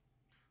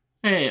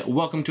Hey,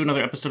 welcome to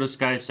another episode of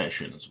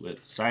SkySessions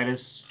with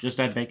Cytus,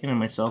 JustAddBacon, and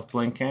myself,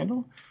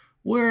 blankHandle.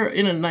 We're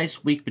in a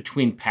nice week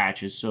between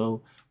patches,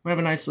 so we're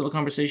having a nice little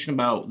conversation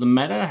about the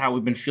meta, how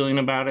we've been feeling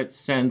about it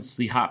since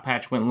the hot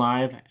patch went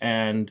live,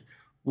 and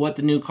what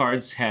the new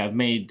cards have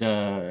made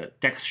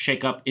decks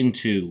shake up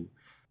into.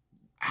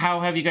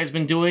 How have you guys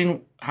been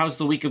doing? How's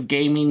the week of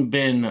gaming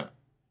been,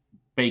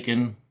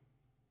 Bacon?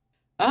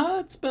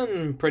 It's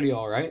been pretty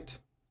alright.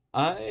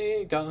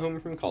 I got home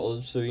from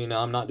college, so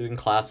I'm not doing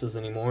classes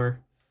anymore.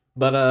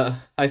 But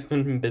I've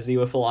been busy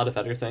with a lot of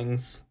other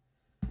things.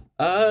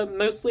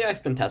 Mostly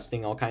I've been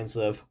testing all kinds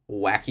of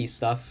wacky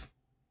stuff.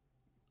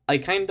 I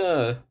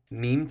kinda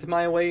memed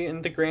my way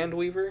into Grand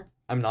Weaver.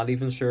 I'm not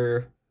even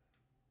sure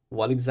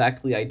what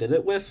exactly I did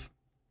it with,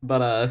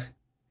 but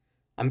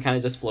I'm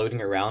kinda just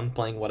floating around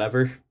playing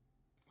whatever.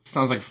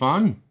 Sounds like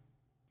fun.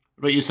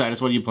 What about you,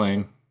 Cytus? What are you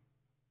playing?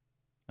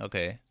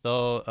 Okay,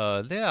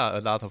 so there are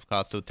a lot of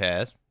cards to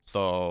test,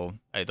 so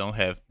I don't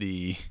have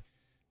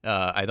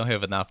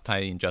enough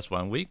time in just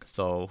 1 week.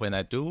 So when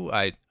I do,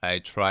 I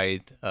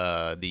tried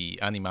the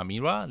Anima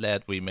Mira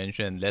that we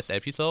mentioned last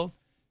episode,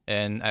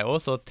 and I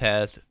also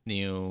test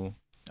new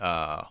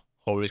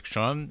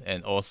Horik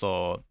and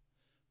also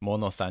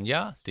Mono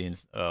Sanya,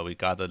 since we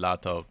got a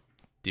lot of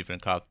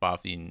different card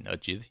buff in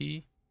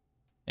agility,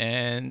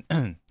 and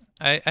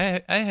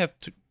I've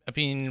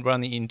been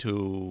running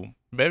into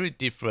very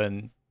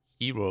different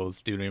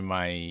heroes during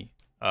my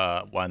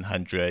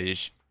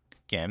 100-ish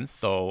games.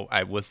 So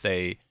I would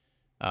say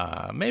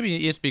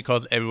maybe it's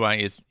because everyone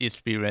is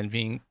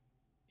experimenting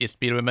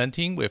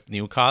with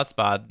new cards,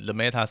 but the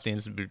meta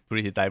seems to be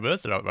pretty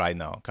diverse right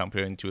now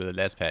comparing to the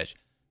last patch.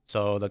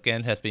 So the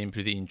game has been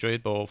pretty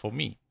enjoyable for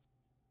me.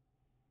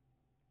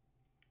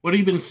 What have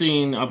you been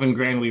seeing up in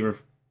Grand Weaver,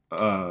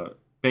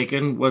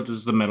 Bacon? What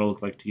does the meta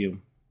look like to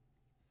you?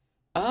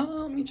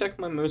 Let me check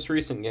my most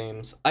recent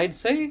games. I'd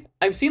say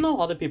I've seen a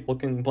lot of people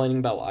complaining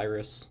about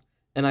Iris,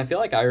 and I feel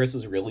like Iris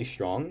is really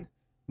strong,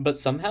 but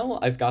somehow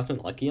I've gotten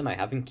lucky and I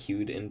haven't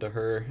queued into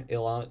her a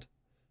lot.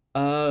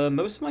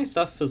 Most of my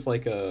stuff is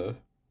I've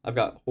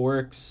got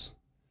Horiks,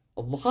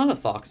 a lot of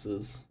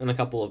Foxes, and a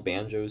couple of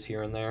Banjos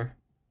here and there.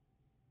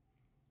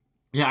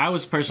 Yeah, I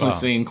was personally Wow.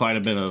 seeing quite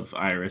a bit of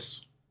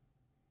Iris.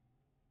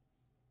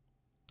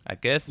 I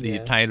guess the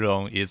Yeah.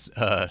 Tyrone is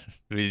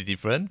really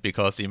different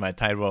because in my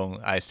Tyrone,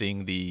 I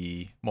think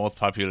the most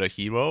popular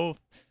hero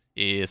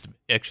is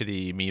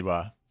actually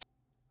Mira.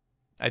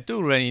 I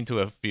do run into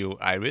a few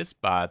Iris,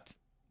 but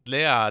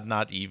they are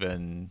not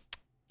even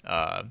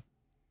uh,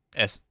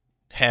 as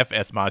half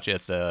as much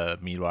as the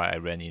Mira I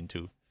ran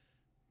into.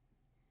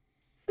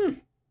 Hmm.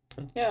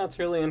 Yeah, it's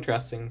really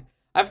interesting.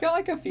 I've got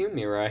like a few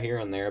Mira here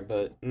and there,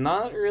 but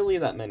not really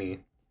that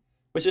many.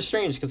 Which is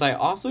strange because I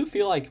also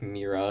feel like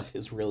Mira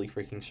is really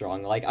freaking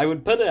strong. Like I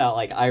would put it out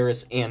like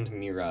Iris and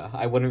Mira.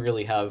 I wouldn't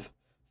really have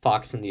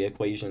Fox in the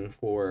equation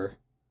for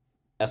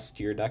S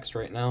tier decks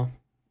right now.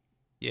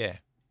 Yeah.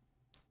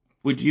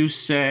 Would you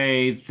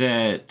say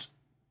that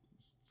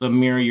the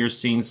mirror you're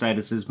seeing,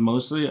 Sidus, is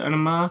mostly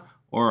anima,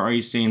 or are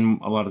you seeing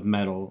a lot of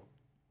metal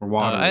or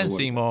water? Or I'm what?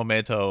 seeing more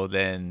metal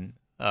than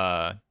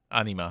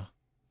Anima.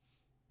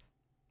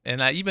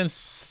 And I even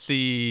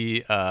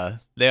see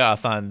there are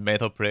some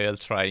metal players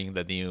trying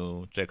the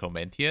new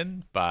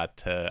Dracomantian,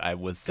 but I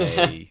would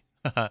say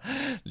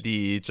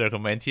the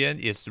Dracomantian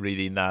is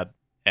really not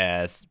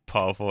as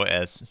powerful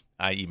as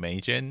I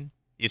imagine.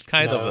 It's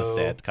kind of a No.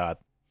 sad card.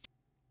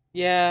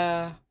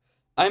 Yeah.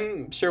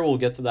 I'm sure we'll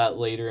get to that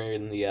later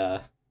in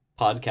the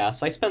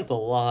podcast. I spent a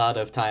lot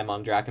of time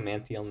on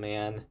Dracomantium,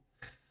 man.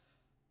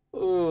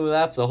 Ooh,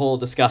 that's a whole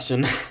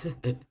discussion.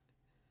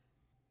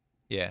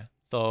 Yeah.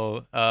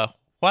 So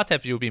what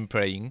have you been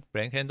playing,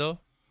 blankHandle?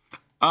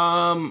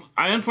 I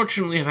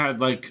unfortunately have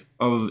had like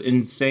an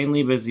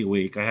insanely busy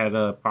week. I had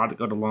a product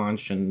go to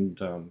launch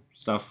and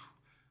stuff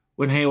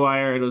went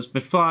haywire. It was a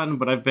bit fun,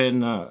 but I've been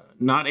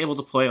not able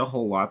to play a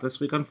whole lot this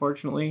week,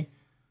 unfortunately.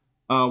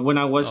 When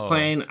I was Oh,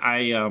 playing,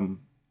 I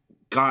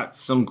got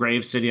some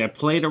Grave City. I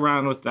played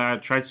around with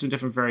that, tried some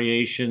different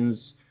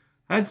variations,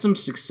 had some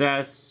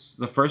success.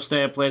 The first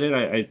day I played it,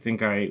 I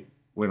think I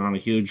went on a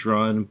huge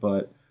run,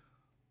 but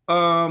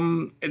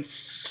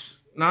it's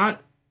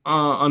not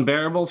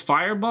unbearable.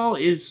 Fireball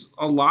is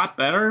a lot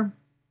better.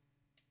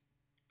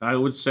 I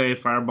would say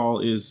Fireball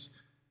is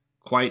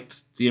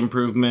quite the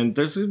improvement.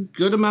 There's a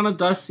good amount of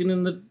dusting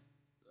in the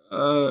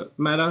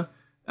meta.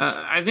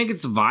 I think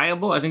it's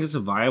viable. I think it's a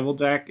viable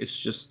deck. It's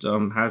just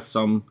has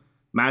some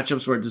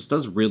matchups where it just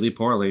does really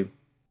poorly.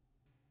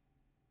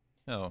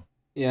 oh,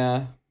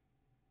 Yeah.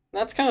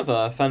 That's kind of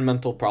a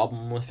fundamental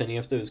problem with any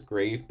of those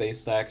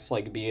grave-based decks,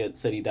 like be it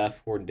City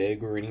Def or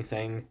Dig or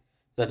anything,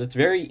 that it's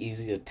very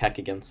easy to tech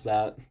against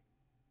that.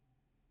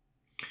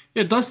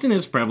 Yeah, dusting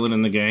is prevalent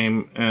in the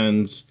game,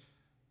 and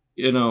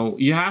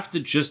you have to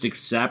just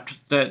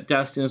accept that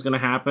dusting is going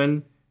to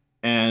happen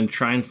and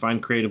try and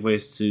find creative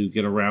ways to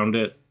get around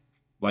it,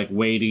 like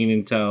waiting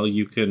until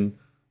you can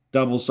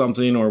double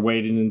something, or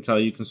waiting until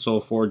you can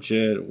soul forge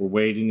it, or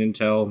waiting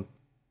until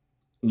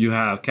you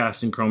have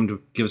casting chrome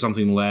to give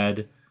something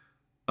lead.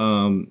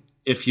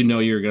 if you know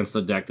you're against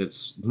a deck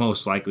that's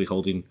most likely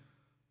holding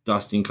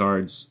dusting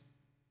cards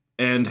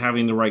and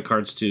having the right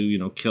cards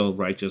to, kill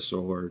Righteous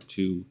or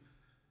to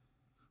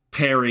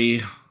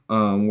parry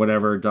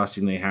whatever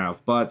dusting they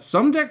have. But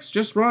some decks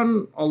just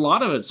run a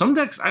lot of it. Some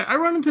decks, I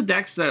run into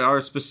decks that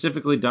are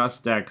specifically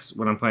dust decks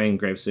when I'm playing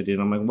Grave City,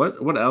 and I'm like,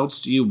 what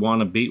else do you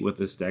want to beat with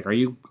this deck? Are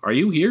you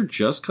here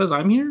just because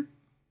I'm here?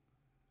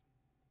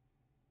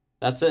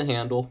 That's it,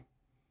 Handle.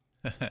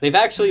 They've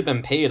actually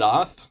been paid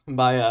off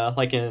by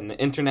an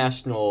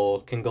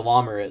international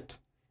conglomerate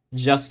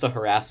just to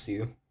harass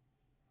you.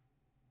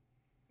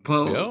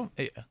 Well,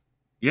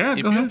 yeah. If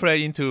you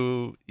play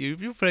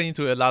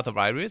into a lot of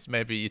Iris,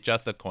 maybe it's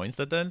just a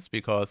coincidence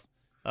because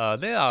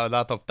there are a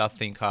lot of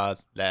dusting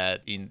cards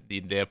that in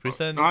their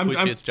prison,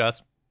 which is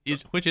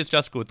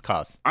just good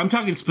cards. I'm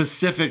talking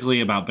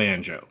specifically about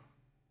Banjo.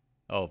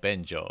 Oh,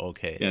 Banjo,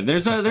 okay. Yeah,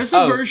 there's a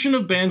version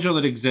of Banjo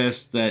that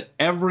exists that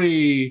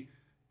every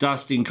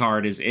dusting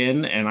card is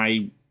in, and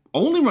I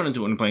only run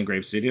into it when I'm playing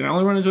Grave City, and I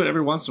only run into it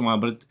every once in a while,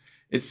 but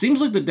it seems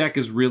like the deck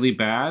is really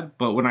bad,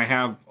 but when I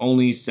have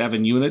only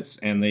 7 units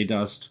and they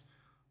dust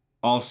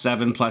all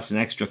 7 plus an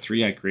extra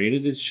 3 I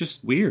created, it's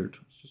just weird.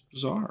 It's just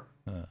bizarre.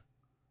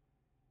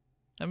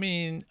 I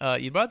mean,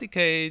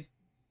 Eradicate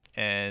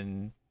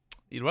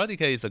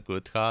is a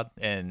good card,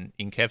 and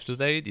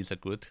Encapsulate is a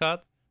good card.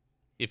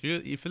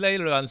 If they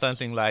run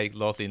something like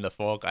Lost in the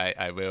Fog,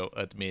 I will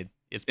admit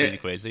it's pretty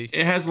crazy.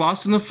 It has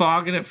Lost in the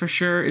Fog in it for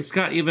sure. It's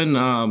got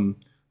even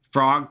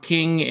Frog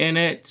King in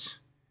it.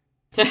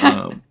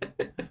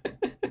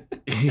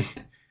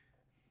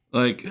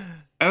 Like,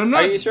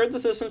 Are you sure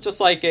this isn't just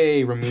like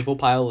a removal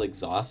pile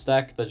exhaust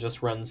deck that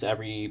just runs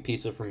every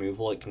piece of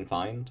removal it can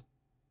find?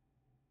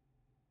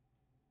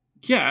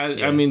 Yeah,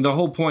 I mean, the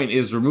whole point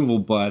is removal,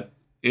 but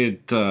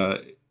it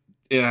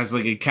has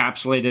like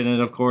Encapsulate in it,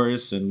 of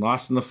course, and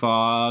Lost in the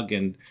Fog,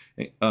 and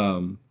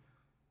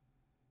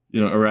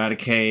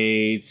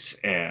Eradicates,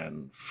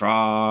 and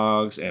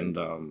Frogs, and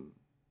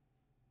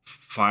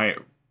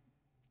Fire,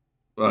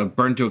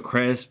 Burn to a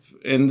Crisp,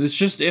 and it's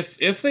just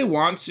if they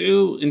want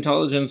to,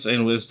 Intelligence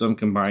and Wisdom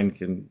combined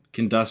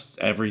can dust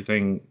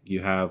everything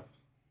you have.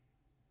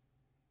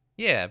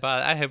 Yeah,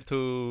 but I have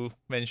to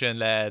mention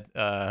that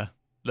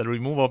the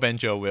removal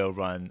Banjo will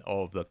run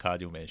all of the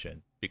cards you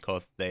mentioned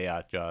because they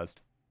are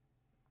just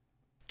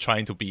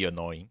trying to be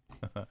annoying.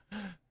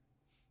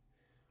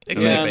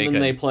 And then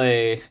they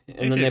play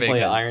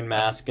Iron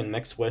Mask and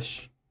Mixed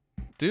Wish.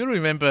 Do you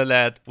remember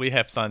that we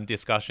have some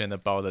discussion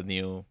about the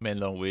new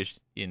Menlong Wish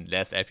in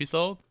last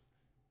episode?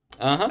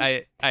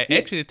 I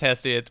actually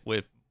tested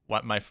with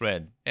my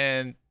friend,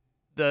 and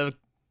the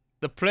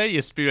play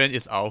experience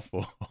is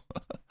awful.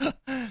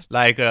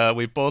 Like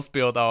we both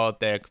built our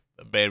deck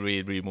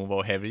very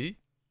removal heavy,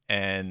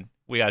 and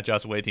we are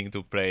just waiting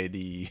to play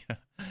the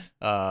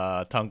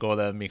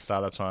Tongolem,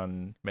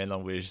 Mixalatron,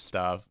 Menlong Wish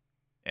stuff,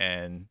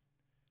 and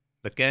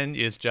the game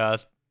is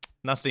just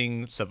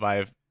nothing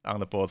survived on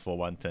the board for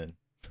one turn.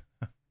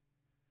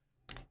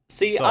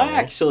 See,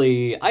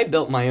 I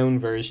built my own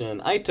version.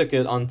 I took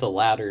it onto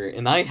ladder,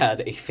 and I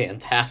had a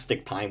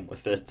fantastic time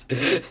with it.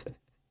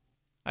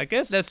 I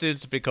guess that's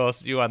just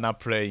because you are not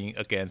playing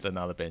against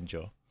another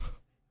Banjo.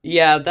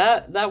 Yeah,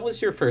 that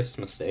was your first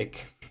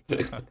mistake.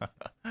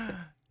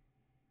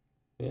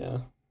 Yeah.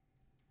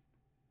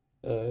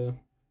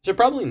 Should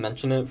probably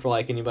mention it for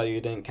like anybody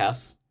who didn't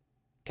catch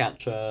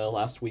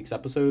last week's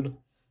episode.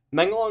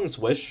 Mengelong's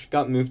Wish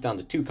got moved down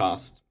to 2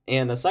 cost,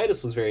 and as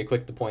Cytus was very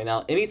quick to point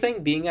out,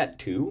 anything being at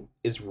 2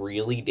 is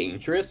really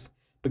dangerous,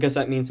 because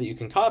that means that you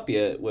can copy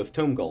it with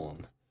Tome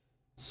Golem.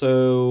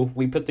 So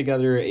we put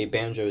together a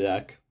Banjo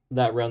deck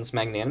that runs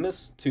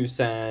Magnanimous to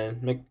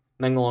send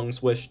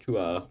Mengelong's Wish to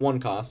a 1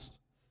 cost.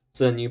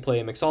 So then you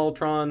play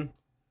Mixalatron,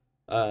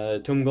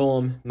 Tome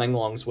Golem,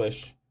 Mengelong's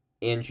Wish,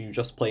 and you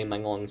just play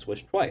Mengelong's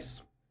Wish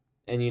twice.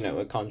 And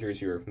it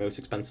conjures your most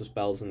expensive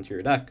spells into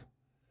your deck,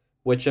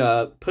 which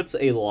puts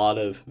a lot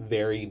of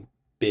very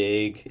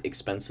big,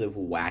 expensive,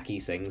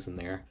 wacky things in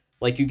there.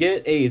 Like, you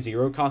get a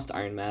 0-cost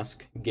Iron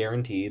Mask,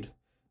 guaranteed.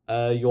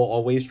 You'll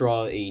always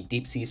draw a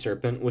Deep Sea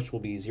Serpent, which will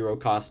be 0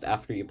 cost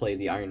after you play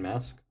the Iron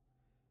Mask.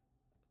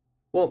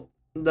 Well,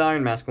 the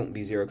Iron Mask won't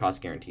be 0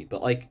 cost guaranteed,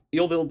 but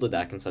you'll build the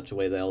deck in such a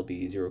way that it'll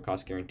be 0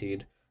 cost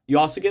guaranteed. You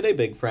also get a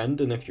Big Friend,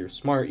 and if you're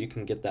smart, you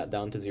can get that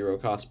down to 0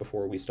 cost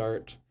before we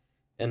start.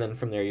 And then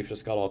from there, you've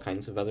just got all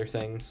kinds of other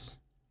things.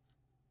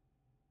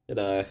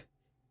 It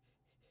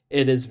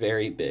is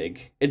very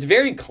big. It's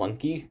very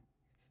clunky.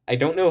 I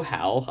don't know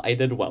how I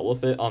did well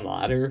with it on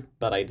ladder,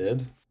 but I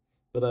did.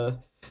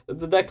 But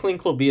the deck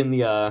link will be in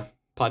the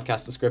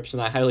podcast description.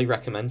 I highly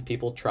recommend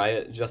people try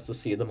it just to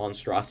see the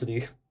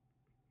monstrosity.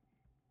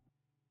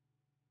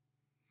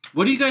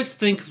 What do you guys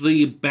think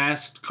the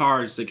best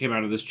cards that came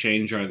out of this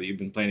change are that you've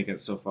been playing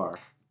against so far?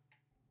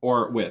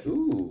 Or with?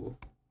 Ooh.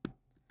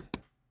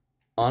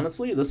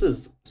 Honestly, this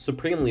is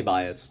supremely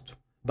biased,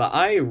 but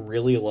I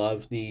really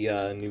love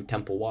the new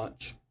Temple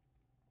Watch.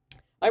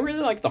 I really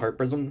like the Heart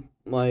Prism.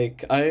 I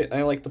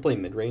like to play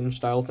mid-range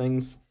style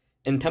things.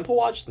 And Temple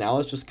Watch now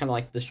is just kind of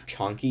like this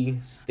chunky,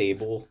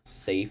 stable,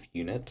 safe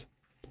unit.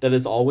 that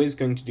is always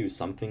going to do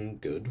something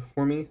good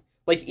for me.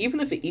 Like, even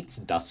if it eats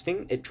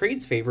dusting, it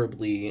trades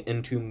favorably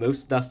into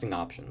most dusting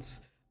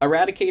options.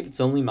 Eradicate, it's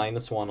only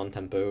 -1 on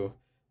tempo.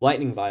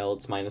 Lightning Vial,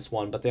 it's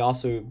 -1, but they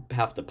also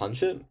have to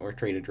punch it, or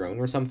trade a drone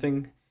or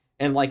something.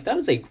 And, like, that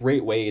is a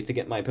great way to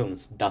get my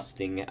opponent's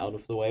dusting out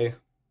of the way.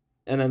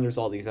 And then there's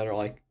all these other,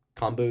 like,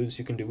 combos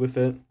you can do with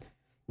it.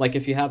 Like,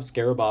 if you have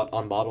Scarabot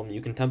on bottom, you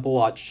can Temple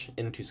Watch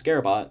into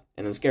Scarabot,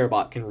 and then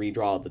Scarabot can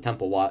redraw the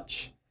Temple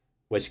Watch,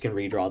 which can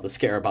redraw the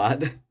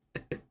Scarabot.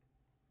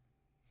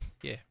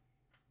 Yeah.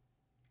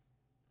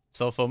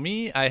 So for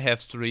me, I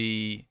have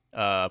 3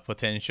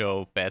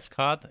 potential best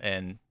cards,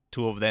 and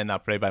 2 of them are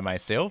played by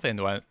myself, and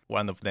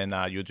one of them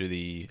are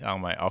usually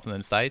on my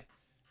opponent's side.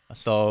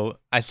 So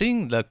I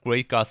think the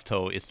Great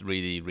Gusto is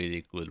really,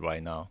 really good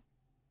right now,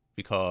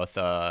 because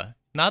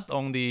not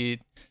only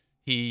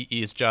he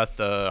is just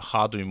a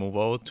hard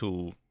removal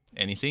to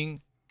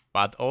anything,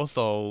 but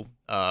also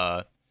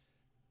the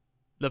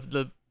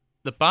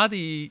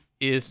body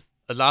is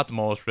a lot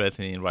more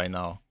threatening right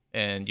now,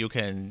 and you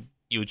can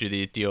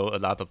usually deal a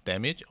lot of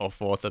damage or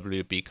force a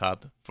really big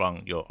card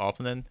from your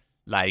opponent.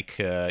 Like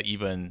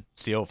even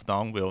Seal of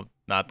Dawn will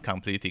not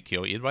completely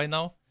kill it right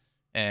now.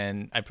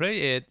 And I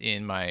play it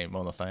in my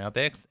Monosanya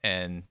decks,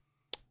 and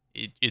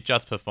it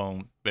just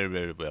performed very,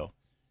 very well.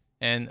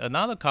 And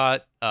another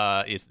card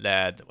is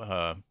that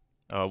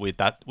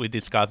we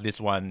discussed this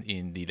one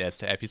in the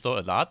last episode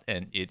a lot,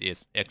 and it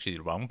is actually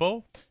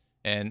Rhumbo.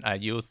 And I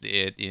used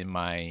it in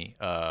my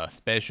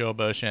special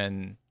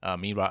version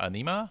Mira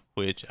Anima,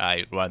 which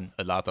I run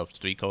a lot of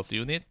Street Coast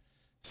unit.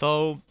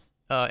 So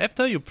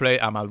after you play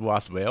Amaru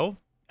as well,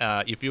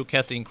 if you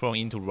cast Synchron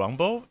into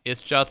Rhumbo,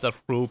 it's just a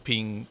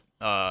grouping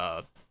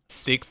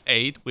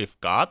 6/8 with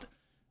God,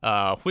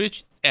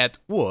 which at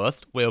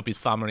worst will be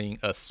summoning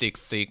a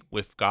 6/6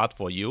 with God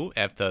for you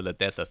after the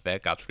death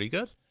effect got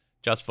triggered.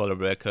 Just for the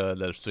record,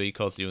 the 3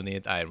 cost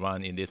unit I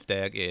run in this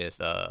deck is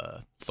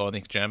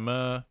Sonic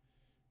Jammer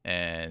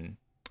and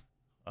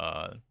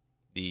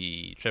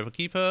the Trapper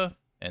Keeper,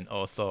 and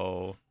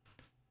also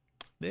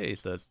there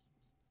is a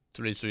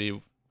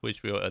 3/3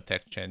 which will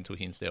attack Chen to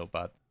himself,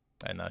 but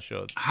I'm not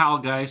sure.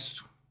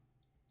 Halgeist.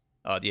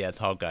 Yes,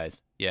 Hawkeyes.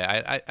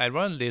 Yeah, I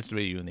run these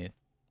 3 units,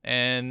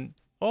 and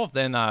all of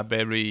them are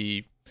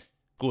very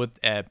good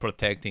at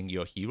protecting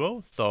your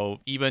hero.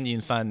 So even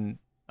in some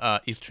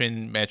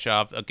extreme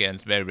matchups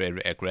against very,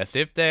 very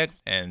aggressive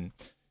decks, and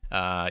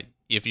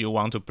if you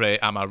want to play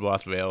Amaru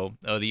as well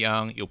early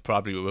on, you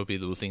probably will be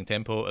losing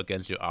tempo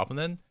against your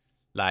opponent.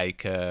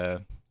 Like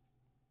I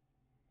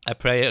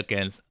play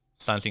against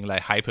something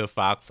like Hyper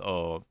Fox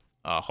or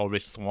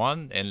Horik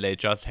Swan, and they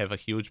just have a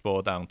huge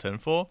board on turn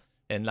 4,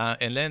 and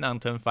then on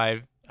turn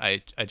 5,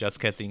 I just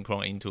cast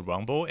Synchron into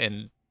Rhumbo,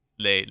 and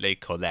they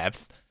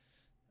collapse.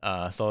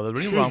 So the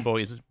real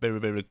Rhumbo is very,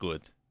 very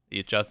good.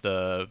 It's just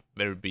a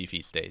very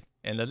beefy state.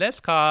 And the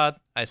last card,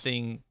 I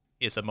think,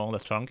 is among the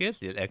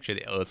strongest. It's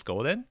actually Earth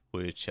Golem,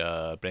 which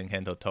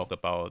blankHandle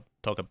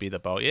talk a bit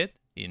about it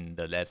in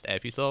the last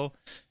episode.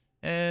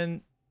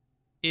 And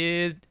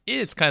it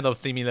is kind of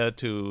similar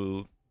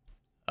to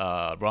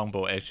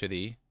Rhumbo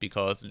actually,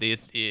 because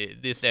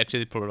this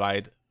actually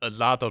provides a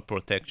lot of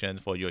protection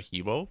for your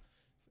hero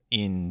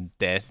in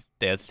Death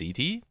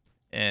City.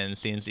 And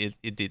since it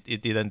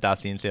didn't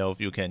dust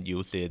himself, you can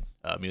use it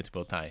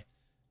multiple times.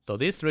 So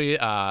these 3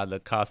 are the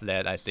cards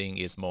that I think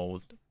is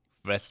most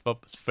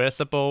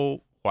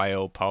flexible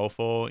while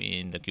powerful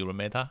in the Guru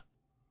meta.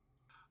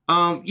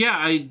 Yeah,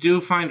 I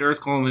do find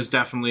Earth Golem has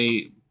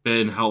definitely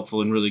been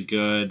helpful and really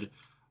good.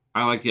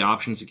 I like the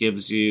options it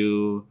gives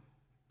you.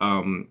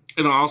 And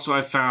also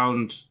I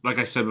found, like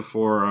I said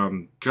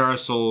before, Jar of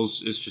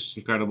Souls is just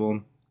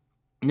incredible.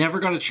 Never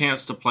got a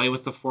chance to play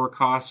with the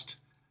 4-cost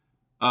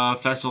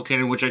Festival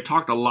Cannon, which I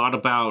talked a lot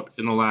about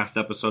in the last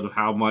episode of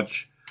how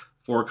much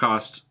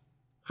 4-cost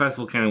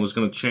Festival Cannon was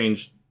going to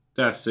change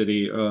Death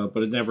City,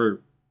 but it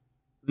never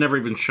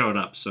even showed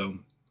up, so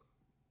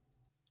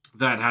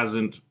that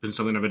hasn't been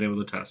something I've been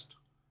able to test.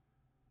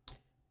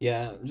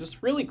 Yeah,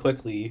 just really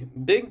quickly,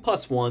 big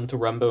 +1 to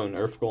Rhumbo and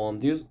Earth Golem.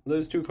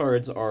 Those 2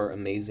 cards are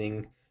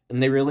amazing,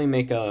 and they really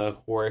make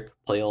Horik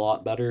play a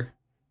lot better,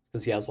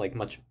 because he has like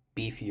much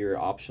beefier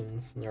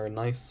options, and they're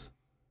nice.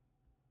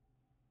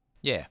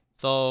 Yeah,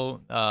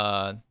 so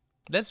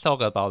let's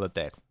talk about the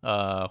decks.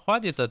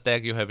 What is the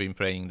deck you have been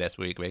playing this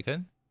week,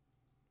 Bacon?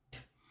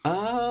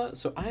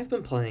 So I've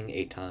been playing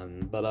a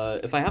ton,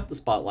 but if I have to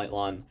spotlight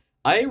one,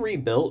 I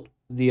rebuilt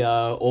the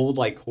old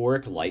like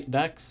Horik light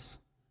decks,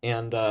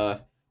 and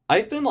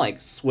I've been like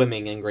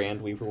swimming in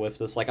Grand Weaver with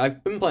this. Like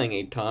I've been playing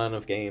a ton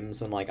of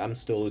games, and like I'm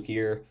still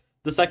here.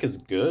 This deck is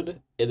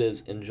good, it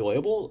is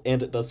enjoyable,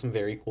 and it does some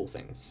very cool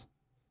things.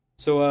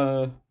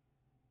 So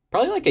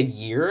probably like a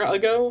year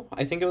ago,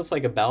 I think it was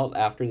like about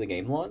after the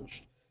game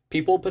launched,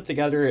 people put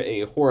together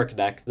a Horik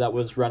deck that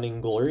was running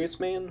Glorious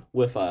Mane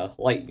with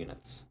light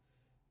units.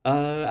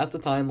 At the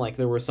time, like,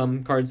 there were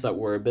some cards that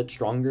were a bit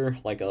stronger,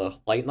 like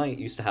Light Knight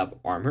used to have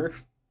armor,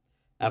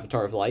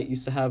 Avatar of Light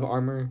used to have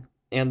armor,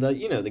 and,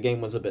 the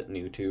game was a bit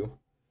new, too.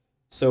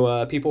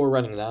 So people were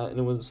running that, and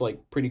it was like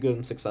pretty good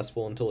and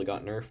successful until it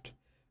got nerfed.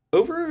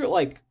 Over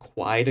like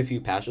quite a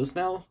few patches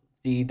now,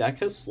 the deck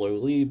has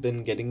slowly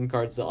been getting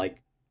cards that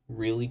like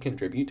really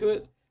contribute to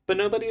it, but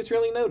nobody's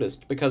really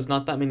noticed because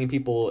not that many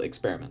people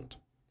experiment.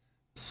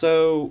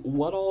 So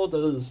what all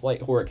does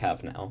like Horik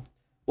have now?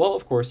 Well,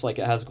 of course, like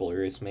it has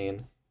Glorious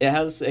Mane. It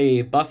has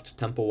a buffed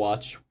Temple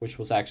Watch, which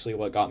was actually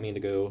what got me to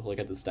go look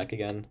at this deck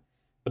again.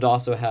 But it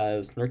also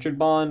has Nurtured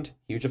Bond,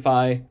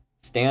 Hugify,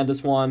 Stand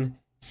as one,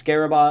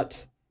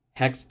 Scarabot,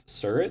 Hexed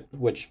Surret,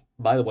 which,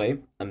 by the way,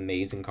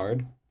 amazing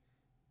card.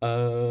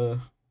 Where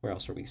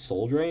else are we?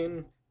 Soul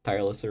Drain,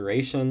 Tireless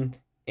Oration,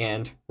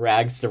 and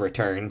Rags to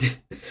Returned.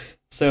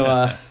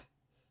 So,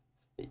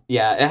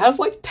 yeah, it has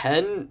like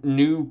 10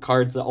 new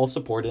cards that all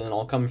support it and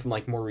all come from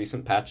like more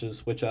recent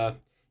patches, which,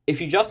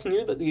 if you just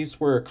knew that these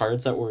were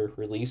cards that were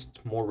released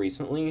more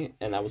recently,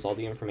 and that was all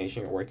the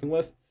information you're working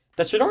with,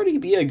 that should already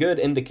be a good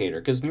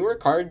indicator, because newer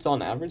cards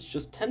on average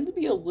just tend to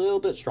be a little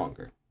bit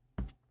stronger.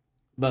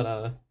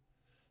 But,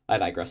 I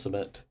digress a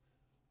bit.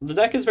 The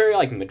deck is very,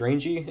 like,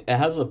 mid-rangey. It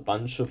has a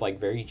bunch of, like,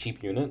 very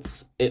cheap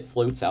units. It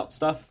floats out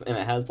stuff, and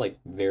it has, like,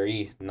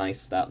 very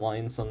nice stat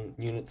lines on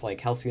units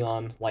like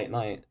Halcyon, Light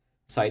Knight,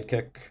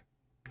 Sidekick,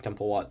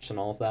 Temple Watch, and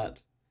all of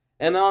that.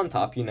 And then on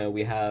top, you know,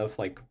 we have,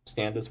 like,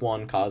 Stand as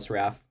one, Cause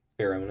Wrath,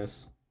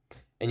 Pharaonis.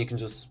 And you can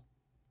just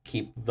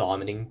keep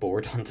vomiting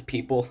board onto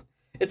people.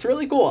 It's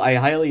really cool. I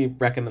highly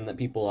recommend that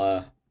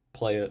people,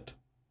 play it.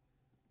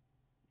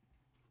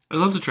 I'd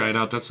love to try it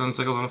out. That sounds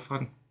like a lot of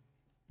fun.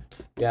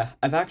 Yeah,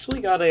 I've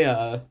actually got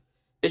a,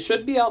 it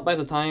should be out by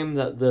the time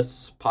that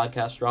this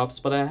podcast drops,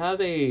 but I have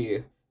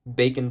a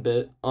bacon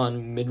bit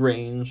on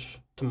mid-range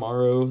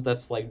tomorrow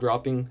that's, like,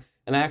 dropping,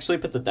 and I actually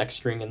put the deck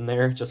string in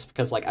there just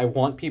because, like, I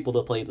want people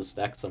to play this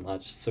deck so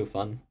much. It's so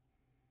fun.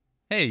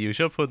 Hey, you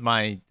should put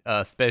my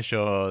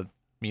special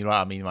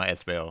Mira Anima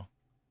as well.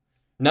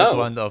 No. It's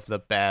one of the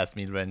best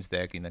mid-range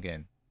deck in the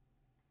game.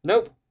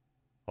 Nope.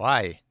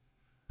 Why?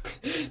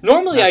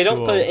 Normally, Not I don't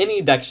cool. put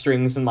any deck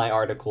strings in my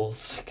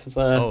articles. Cause,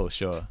 Oh,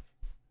 sure.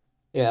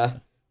 Yeah.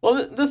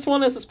 Well, this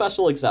one is a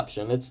special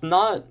exception. It's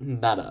not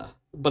meta,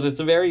 but it's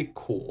very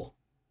cool.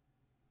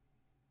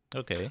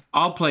 Okay.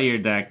 I'll play your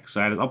deck,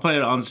 Cytus. I'll play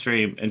it on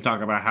stream and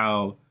talk about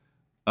how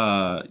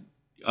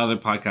other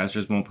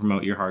podcasters won't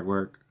promote your hard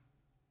work.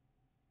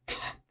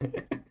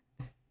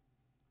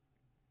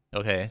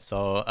 Okay,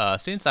 so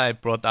since I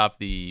brought up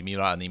the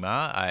Mira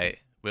Anima, I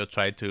will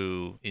try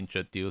to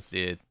introduce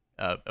it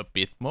a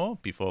bit more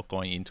before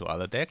going into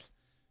other decks.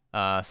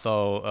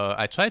 So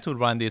I tried to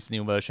run this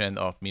new version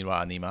of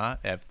Mira Anima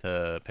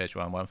after patch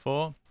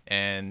 114,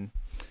 and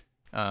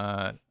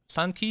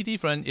some key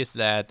difference is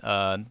that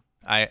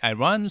I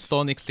run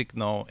Sonic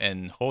Signal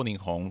and Holding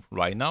Home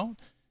right now,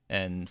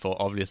 and for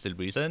obvious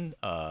reason,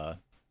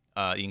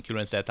 in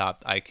current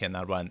setup, I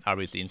cannot run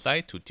Aris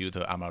Insight to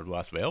tutor Amaru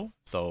as well,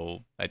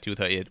 so I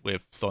tutor it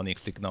with Sonic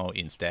Signal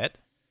instead.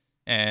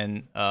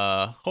 And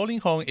Holding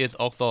Home is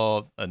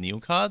also a new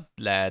card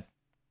that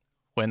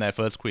when I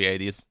first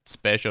created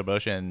special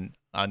version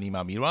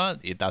Anima Mira,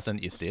 it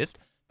doesn't exist,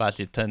 but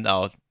it turned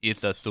out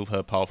it's a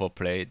super powerful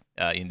play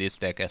in this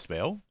deck as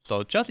well.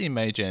 So just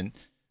imagine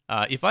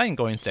if I'm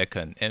going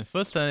second, and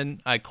first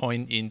turn I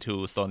coin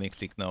into Sonic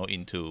Signal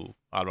into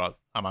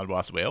Amaru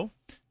as well,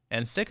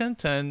 and second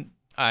turn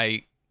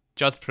I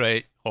just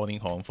play Holding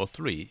Home for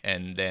 3,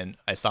 and then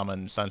I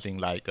summon something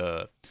like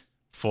a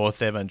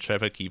 4/7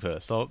 Trapper Keeper.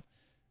 So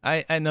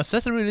I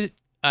necessarily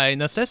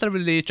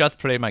just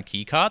play my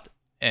key card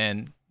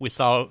and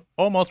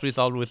almost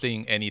without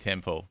losing any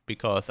tempo,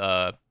 because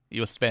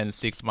you spend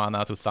 6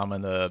 mana to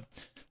summon a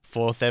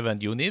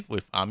 4/7 unit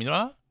with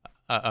Anima.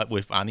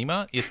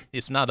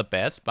 It's not the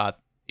best, but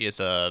it's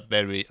a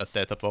very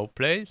acceptable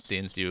play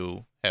since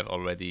you have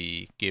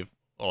already give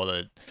all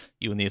the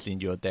units in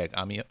your deck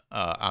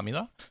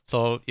Anima.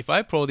 So if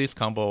I pro this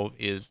combo,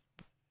 is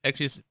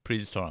actually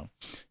pretty strong.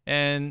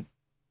 And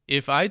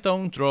if I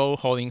don't draw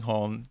Holding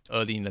Home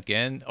early in the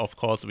game, of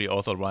course we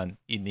also run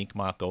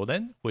Enigma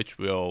Golden, which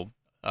will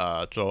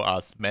draw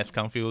us Mass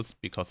Confuse,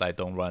 because I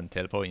don't run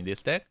Teleport in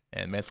this deck,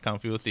 and Mass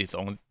Confuse is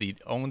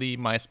only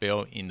my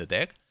spell in the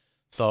deck.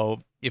 So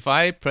if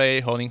I play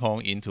Holding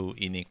Home into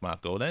Enigma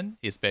Golden,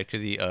 it's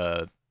basically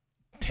a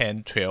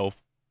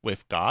 10-12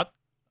 with Guard,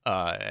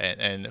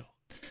 and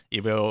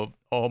it will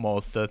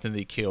almost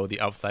certainly kill the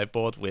upside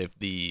board with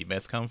the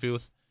Mass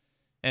Confuse.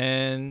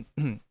 And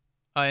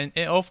and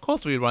of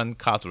course we run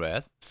Cast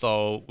Wrath,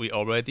 so we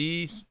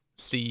already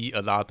see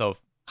a lot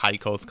of high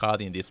cost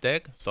card in this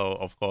deck. So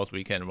of course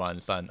we can run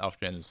some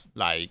options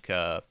like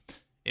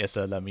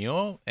Esa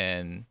Lemure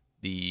and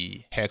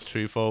the Hex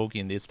Tree Folk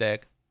in this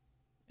deck.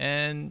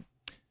 And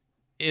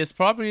it's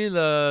probably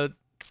the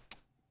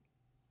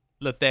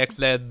deck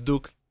that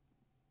looks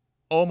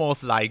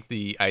almost like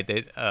the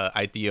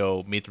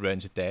ideal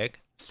mid-range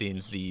deck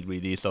since the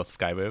release of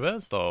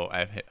Skyweaver. So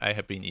I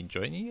have been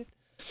enjoying it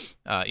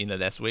in the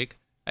last week.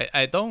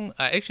 I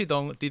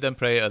actually didn't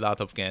play a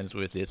lot of games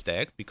with this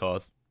deck,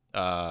 because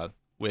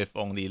with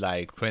only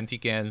like 20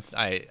 games,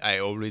 I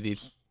already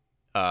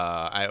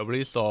I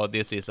already saw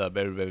this is a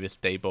very, very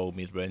stable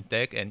mid-range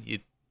deck, and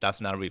it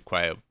does not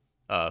require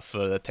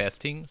further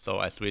testing, so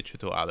I switched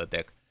to other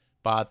deck.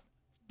 But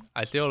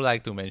I still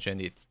like to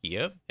mention it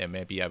here, and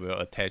maybe I will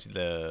attach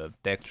the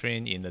deck tree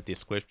in the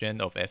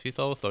description of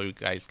episode so you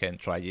guys can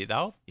try it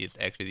out. It's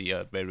actually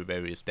a very,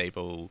 very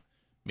stable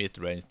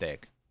mid-range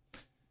deck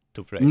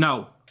to play.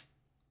 No.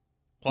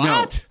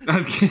 What? No.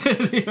 I'm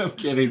kidding. I'm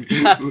kidding.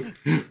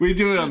 We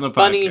do it on the podcast.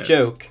 Funny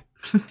joke.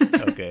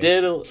 Okay.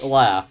 Did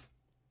laugh.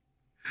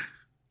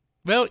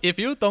 Well, if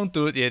you don't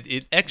do it,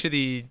 it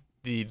actually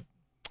the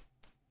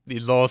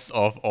loss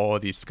of all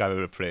the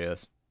Skyward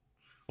players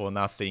for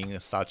not seeing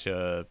such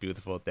a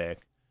beautiful deck.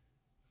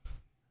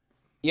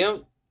 You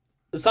know,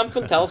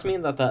 something tells me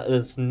that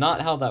is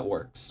not how that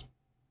works.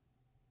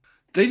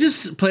 They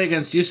just play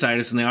against you,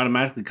 Cytus, and they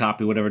automatically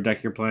copy whatever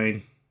deck you're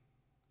playing.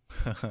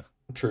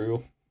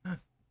 True.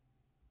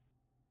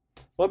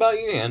 What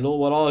about you, Handle?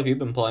 What all have you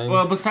been playing?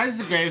 Well, besides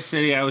the Grave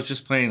City, I was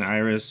just playing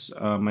Iris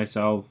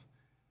myself.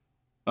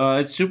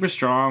 It's super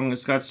strong.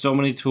 It's got so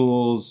many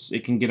tools.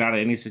 It can get out of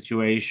any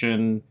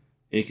situation.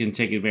 It can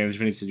take advantage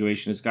of any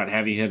situation. It's got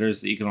heavy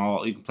hitters that you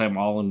can play them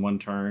all in one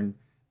turn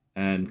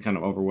and kind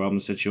of overwhelm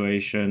the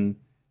situation.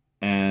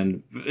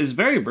 And it's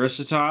very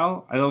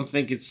versatile. I don't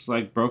think it's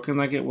like broken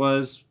like it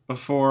was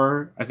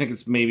before. I think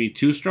it's maybe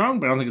too strong,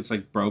 but I don't think it's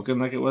like broken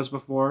like it was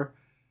before.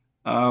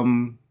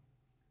 I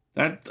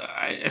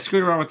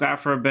screwed around with that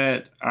for a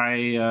bit.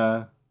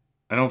 I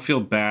don't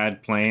feel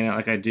bad playing it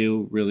like I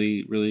do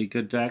really, really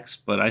good decks,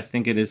 but I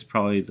think it is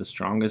probably the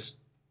strongest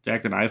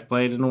deck that I've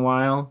played in a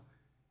while.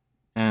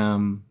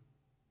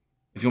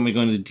 If you want me to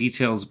go into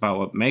details about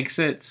what makes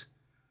it,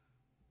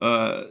 still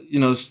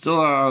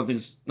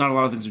not a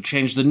lot of things have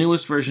changed. The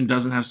newest version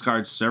doesn't have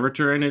Scarred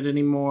Servitor in it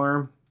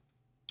anymore,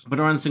 but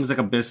it runs things like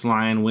Abyss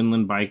Lion,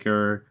 Windland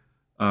Biker.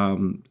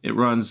 It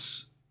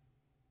runs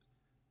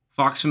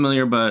Fox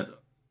Familiar,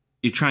 but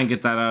you try and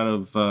get that out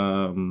of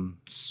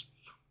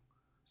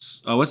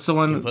what's the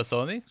one?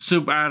 Supersonic?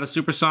 Out of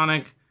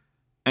Supersonic,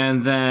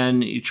 and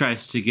then you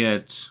tries to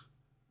get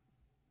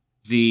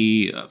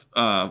the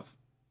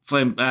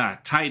Vampire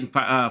Titan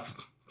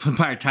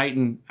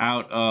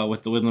out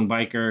with the Woodland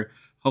Biker.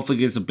 Hopefully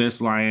gets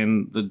Abyss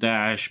Lion, the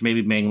dash,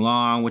 maybe Meng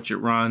Long, which it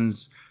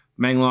runs.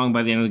 Meng Long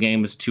by the end of the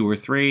game is 2 or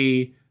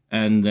 3,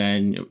 and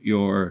then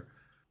your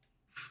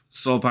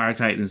Soul Power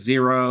Titan is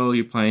 0.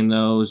 You're playing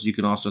those. You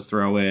can also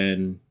throw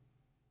in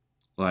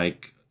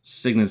like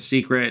Signet's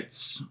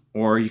Secrets,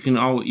 or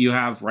you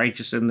have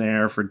Righteous in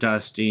there for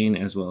dusting,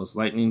 as well as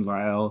Lightning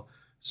Vial.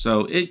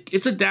 So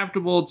it's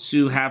adaptable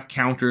to have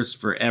counters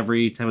for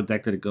every type of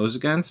deck that it goes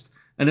against,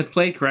 and if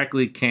played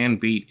correctly, can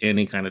beat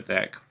any kind of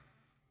deck.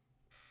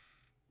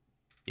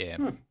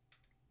 Yeah.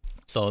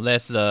 So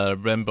that's the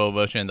Rainbow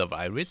version of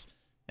Iris.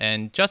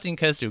 And just in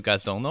case you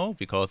guys don't know,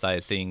 because I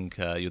think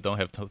you don't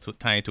have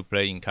time to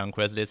play in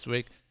Conquest this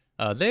week,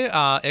 there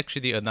are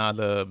actually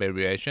another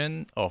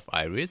variation of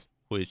Iris,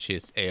 which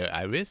is Air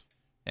Iris.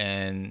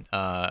 And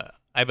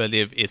I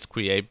believe it's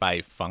created by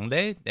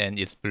FunLe, and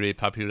it's pretty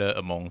popular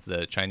amongst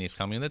the Chinese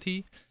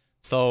community.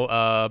 So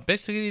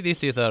basically,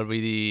 this is a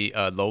really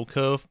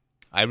low-curve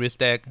Iris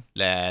deck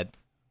that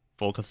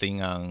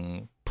focusing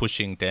on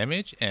pushing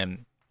damage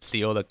and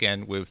seal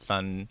again with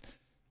some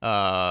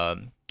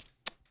endgame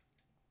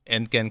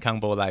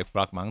combo like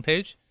Frog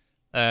Montage.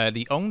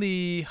 The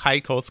only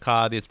high-cost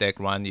card this deck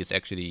run is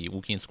actually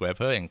Wookiee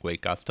Scrapper and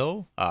Great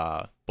Gusto.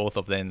 Both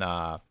of them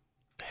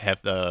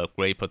have the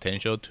great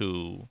potential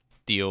to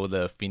deal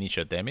the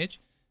finisher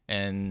damage,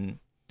 and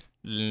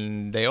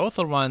they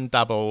also run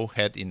double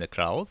Head in the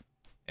Clouds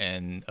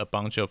and a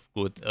bunch of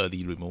good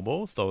early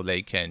removal, so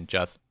they can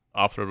just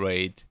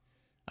operate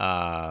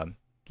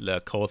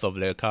the cost of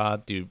their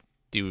card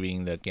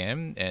during the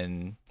game,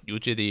 and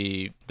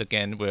usually the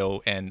game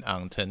will end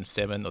on turn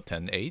 7 or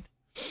turn 8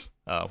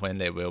 when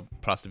they will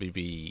possibly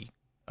be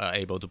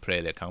able to play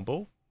their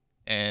combo.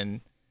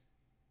 And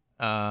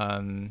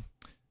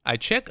I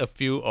checked a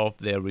few of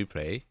their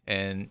replay,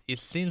 and it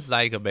seems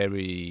like a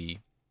very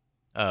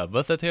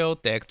versatile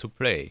deck to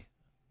play.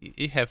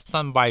 It has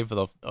some vibes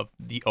of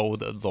the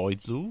old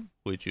Zoizu,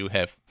 which you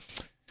have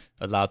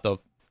a lot of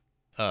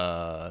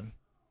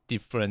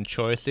different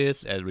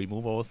choices as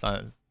removals.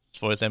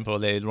 For example,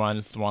 they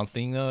run Swan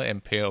Singer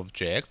and Pair of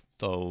Jacks.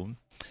 So,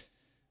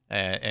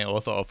 and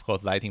also of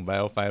course Lightning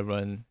Wildfire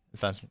run.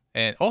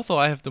 And also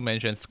I have to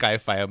mention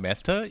Skyfire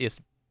Master is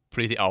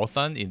pretty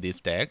awesome in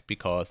this deck,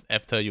 because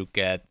after you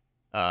get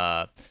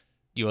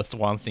your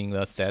Swan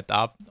Singer set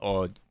up,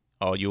 or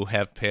you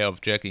have Pair of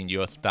Jack in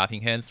your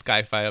starting hand,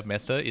 Skyfire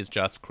Master is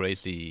just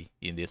crazy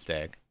in this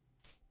deck.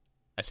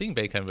 I think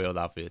Bacon will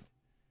love it.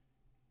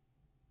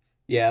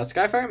 Yeah,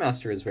 Skyfire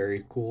Master is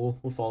very cool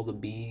with all the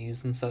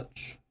bees and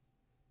such.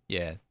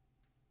 Yeah.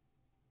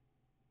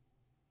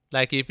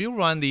 Like if you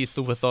run the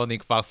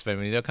Supersonic Fox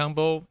Familiar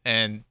combo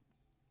and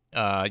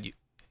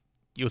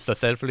you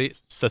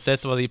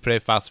successfully play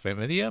Fox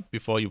Familiar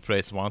before you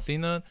play Swan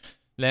Singer,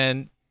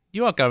 then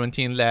you are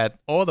guaranteeing that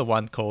all the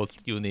 1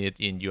 cost you need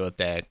in your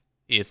deck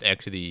is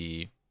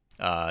actually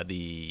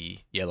the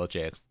Yellow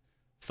Jacks.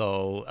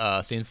 So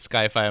since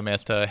Skyfire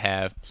Master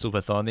have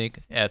Supersonic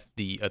as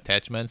the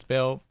attachment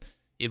spell,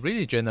 it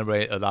really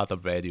generates a lot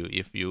of value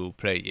if you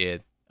play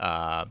it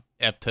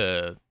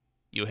after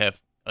you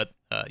have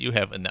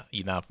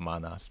enough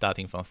mana,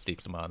 starting from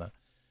 6 mana.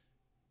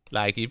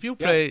 Like if you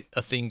play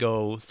a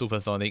single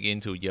Supersonic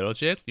into Yellow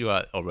Jack, you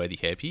are already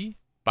happy.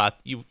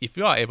 But if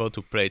you are able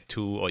to play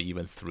 2 or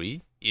even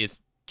 3, it's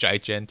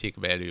gigantic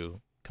value.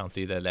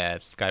 Consider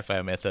that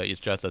Skyfire Master is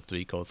just a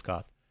 3 cost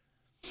card.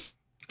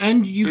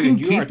 And you can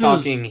keep are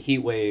talking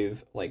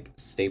Heatwave like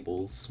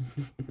staples.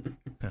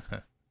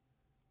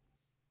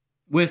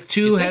 With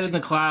 2 Head in the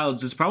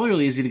Clouds, it's probably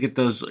really easy to get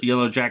those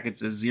Yellow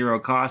Jackets at 0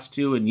 cost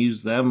too and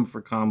use them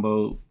for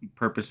combo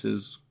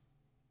purposes.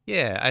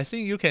 Yeah, I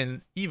think you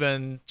can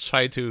even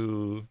try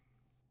to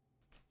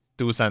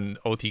do some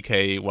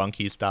OTK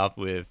wonky stuff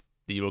with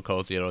 0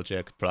 cost Yellow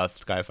Jack plus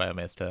Skyfire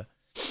Master.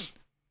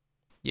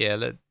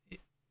 Yeah,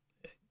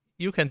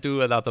 you can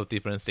do a lot of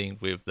different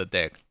things with the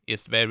deck.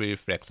 It's very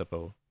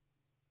flexible.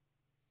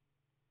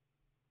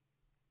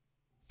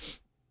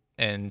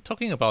 And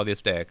talking about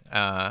this deck,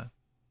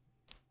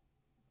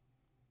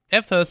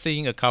 after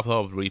seeing a couple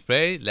of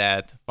replays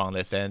that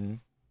FunLe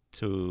sent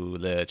to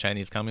the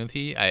Chinese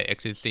community, I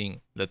actually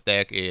think the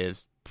deck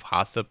is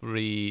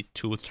possibly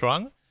too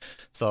strong.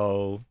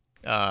 So,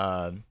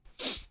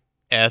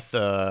 as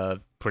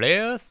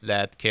players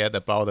that cared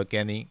about the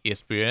gaining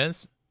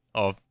experience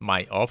of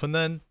my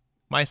opponent,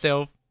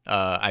 myself,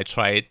 I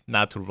tried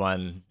not to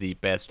run the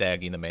best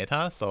deck in the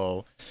meta.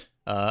 So,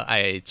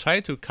 I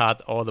tried to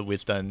cut all the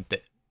wisdom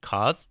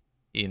cards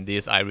in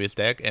this Iris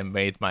deck and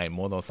made my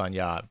Mono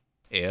Sanya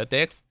air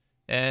decks,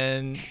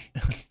 and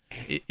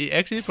it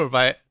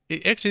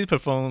actually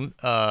performed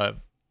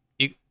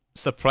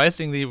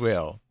surprisingly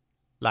well.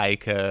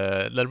 Like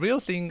the real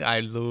thing I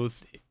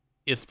lose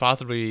is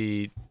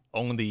possibly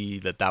only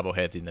the double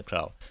heads in the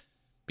cloud,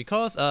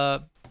 because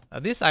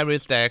this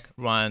Iris deck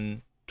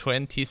run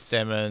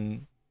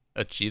 27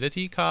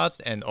 agility cards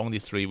and only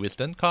 3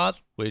 wisdom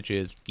cards, which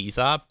is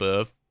Giza,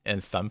 Birth,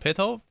 and Sun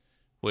Petal,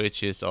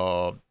 which is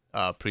all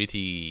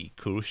pretty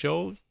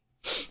crucial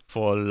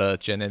for the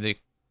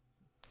genetic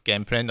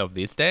game plan of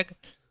this deck.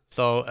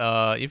 So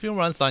if you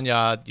run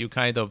Sanya, you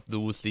kind of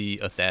lose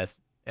the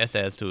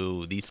access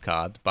to this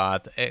card,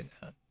 but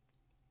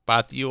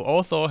you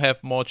also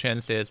have more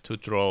chances to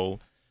draw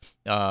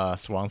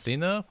Swan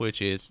Sinner,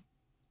 which is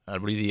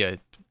really an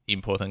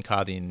important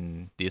card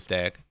in this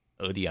deck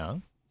early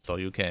on. So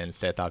you can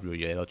set up your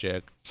Yellow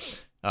Jack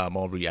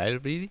more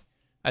reliably.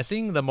 I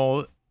think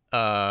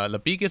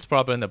the biggest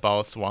problem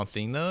about Swan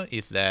Sinner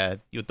is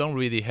that you don't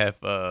really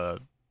have a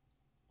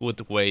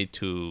good way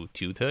to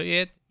tutor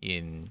it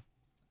in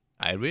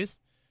Iris.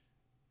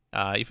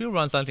 If you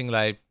run something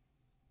like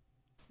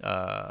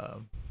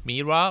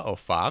Mira or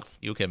Fox,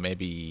 you can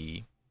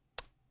maybe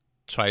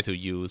try to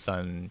use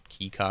some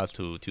key cards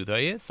to tutor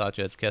it, such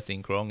as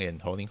Casting Chrome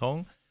and Holding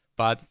Home.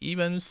 But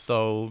even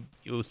so,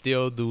 you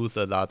still lose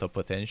a lot of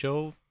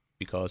potential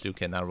because you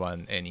cannot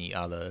run any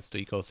other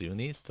 3-cost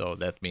units. So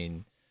that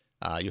means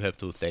you have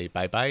to say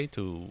bye-bye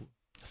to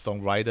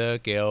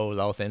Songrider, Gale,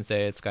 Lao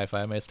Sensei,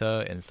 Skyfire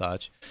Master, and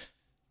such.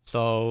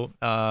 So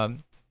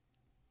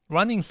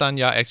running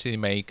Sanya actually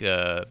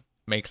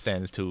makes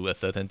sense to a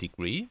certain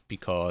degree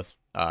because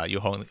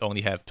you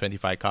only have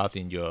 25 cards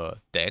in your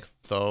deck.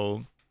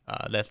 So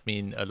that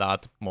means a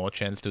lot more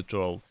chance to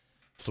draw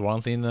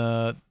Swans in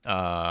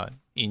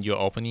your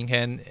opening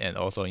hand and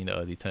also in the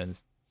early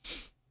turns.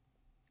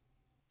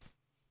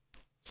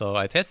 So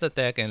I test the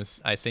deck and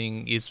I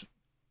think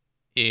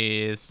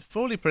it's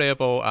fully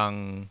playable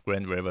on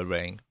Grand River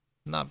rank.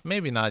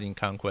 Maybe not in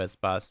Conquest,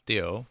 but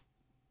still,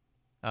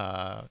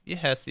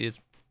 it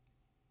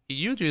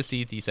usually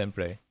see decent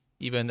play,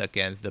 even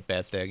against the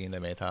best deck in the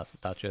meta,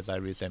 such as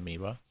Iris and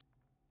Mira.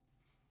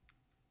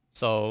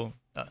 So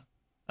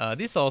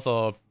this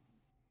also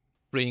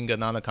bring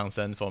another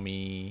concern for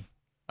me,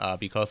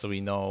 because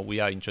we know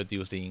we are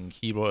introducing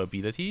hero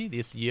ability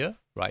this year,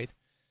 right?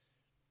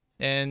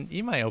 And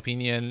in my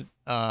opinion,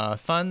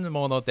 Sun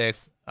mono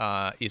decks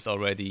is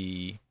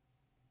already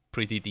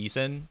pretty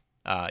decent,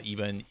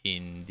 even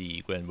in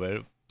the Grand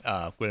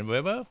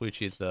River,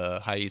 which is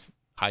the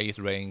highest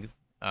rank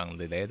on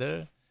the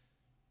ladder.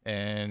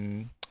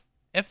 And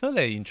after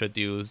they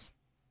introduce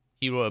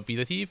hero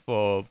ability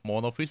for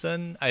mono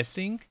prison, I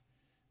think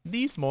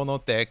this mono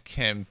deck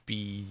can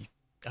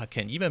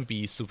even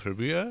be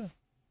superior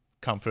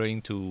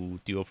comparing to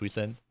dual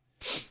prison.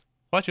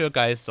 What's your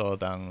guys'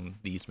 thought on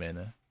these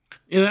mana?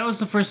 Yeah, that was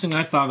the first thing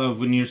I thought of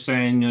when you're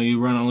saying, you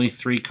run only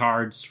 3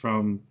 cards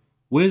from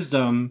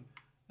Wisdom,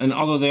 and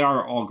although they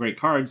are all great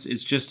cards,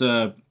 it's just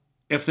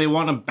if they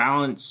want to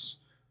balance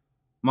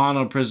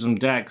mono prism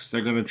decks,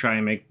 they're going to try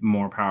and make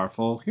more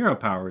powerful hero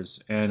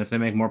powers, and if they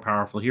make more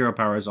powerful hero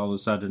powers, all of a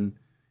sudden,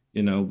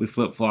 we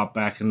flip-flop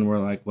back and we're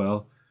like,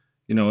 well,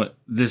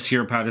 this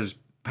hero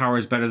power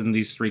is better than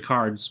these 3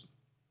 cards,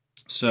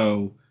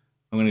 so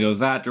I'm going to go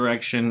that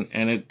direction,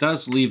 and it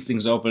does leave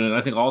things open, and I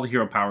think all the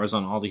hero powers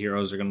on all the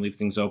heroes are going to leave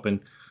things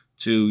open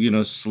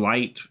to,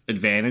 slight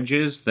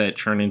advantages that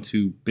turn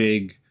into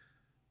big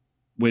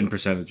win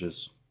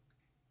percentages.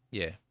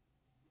 Yeah.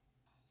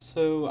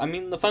 So, I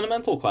mean, the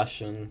fundamental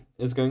question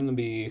is going to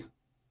be...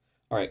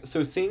 Alright,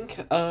 so think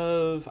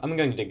of... I'm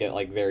going to get,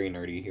 very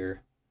nerdy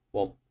here.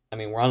 Well, I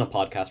mean, we're on a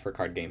podcast for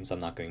card games. I'm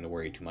not going to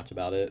worry too much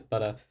about it.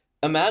 But,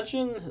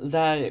 imagine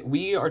that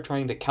we are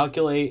trying to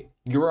calculate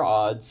your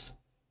odds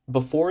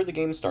before the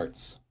game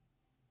starts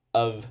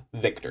of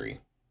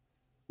victory.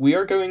 We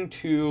are going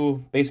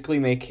to basically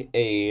make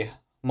a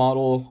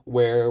model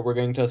where we're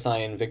going to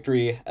assign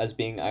victory as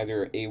being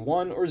either a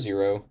 1 or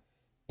 0,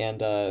 and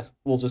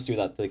we'll just do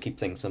that to keep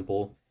things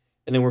simple.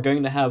 And then we're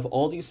going to have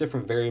all these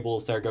different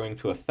variables that are going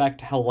to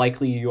affect how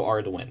likely you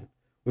are to win.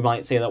 We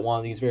might say that one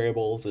of these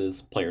variables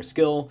is player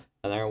skill,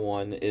 another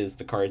one is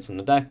the cards in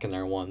the deck,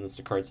 another one is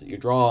the cards that you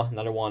draw,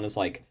 another one is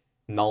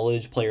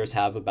knowledge players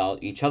have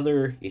about each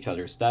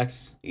other's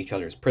decks, each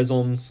other's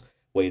prisms,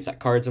 ways that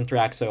cards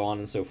interact, so on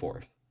and so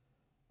forth.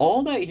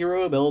 All that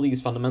hero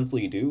abilities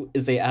fundamentally do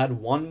is they add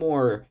one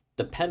more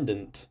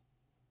dependent,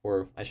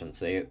 or I shouldn't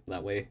say it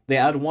that way, they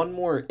add one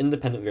more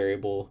independent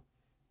variable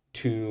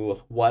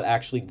to what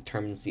actually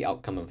determines the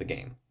outcome of the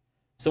game.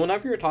 So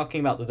whenever you're talking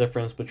about the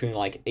difference between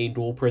a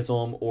dual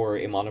prism or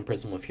a mono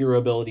prism with hero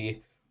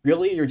ability,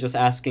 really you're just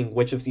asking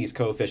which of these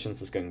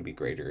coefficients is going to be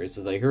greater. Is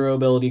the hero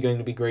ability going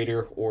to be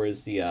greater, or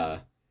is the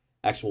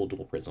actual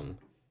dual prism?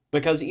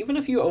 Because even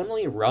if you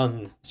only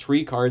run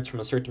 3 cards from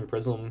a certain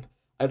prism,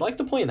 I'd like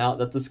to point out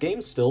that this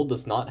game still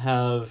does not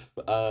have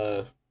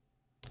a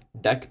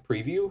deck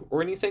preview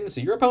or anything,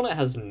 so your opponent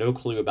has no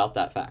clue about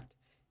that fact.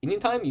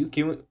 Anytime you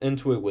queue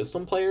into a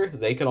Wisdom player,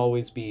 they could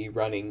always be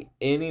running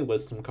any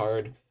Wisdom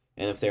card,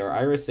 and if they are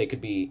Iris, they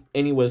could be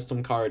any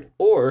Wisdom card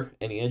or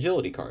any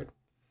Agility card,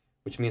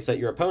 which means that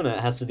your opponent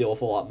has to deal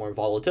with a lot more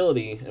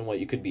volatility in what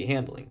you could be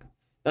handling.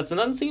 That's an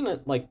unseen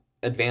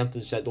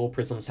advantage that dual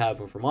prisms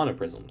have over mono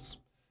prisms.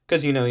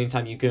 Because,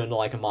 anytime you go into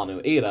a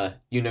mono Ada,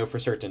 you know for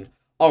certain,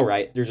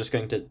 alright, they're just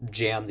going to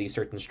jam these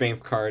certain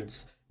strength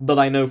cards, but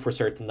I know for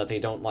certain that they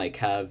don't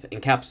have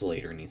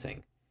Encapsulate or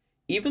anything.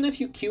 Even if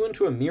you queue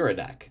into a Mira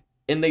deck,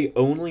 and they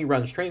only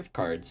run strength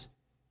cards,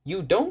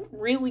 you don't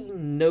really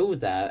know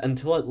that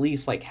until at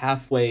least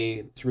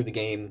halfway through the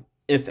game,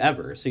 if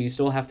ever, so you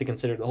still have to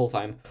consider the whole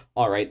time,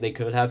 alright, they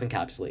could have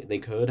Encapsulate, they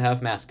could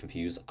have Mass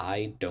Confuse,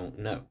 I don't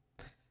know.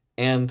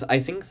 And I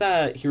think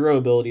that hero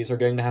abilities are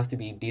going to have to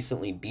be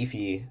decently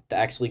beefy to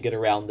actually get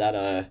around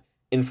that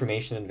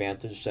information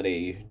advantage that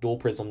a dual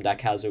prism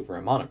deck has over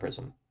a mono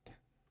prism.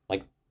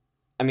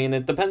 I mean,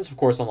 it depends, of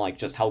course, on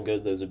just how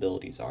good those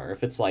abilities are.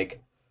 If it's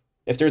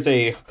if there's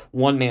a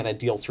 1-mana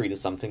deal 3 to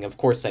something, of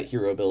course that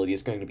hero ability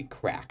is going to be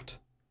cracked.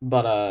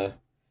 But,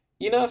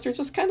 if they're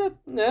just kind of,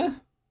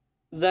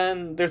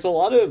 then there's a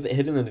lot of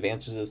hidden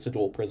advantages to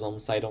dual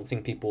prisms I don't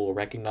think people will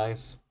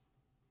recognize.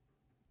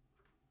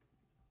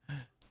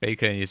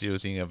 Bacon is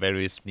using a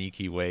very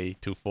sneaky way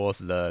to force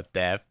the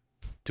dev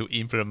to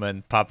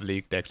implement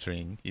public deck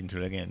string into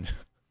the game.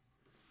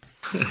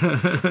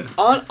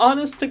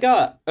 Honest to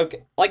God,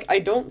 okay, I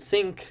don't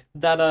think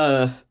that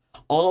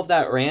all of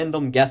that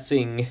random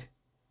guessing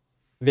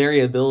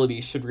variability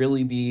should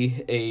really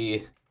be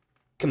a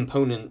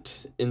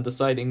component in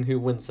deciding who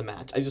wins the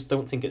match. I just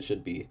don't think it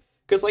should be,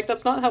 because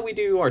that's not how we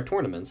do our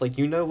tournaments.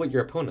 You know what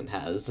your opponent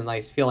has, and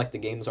I feel like the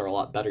games are a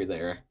lot better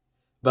there.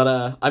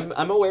 But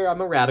I'm aware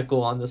I'm a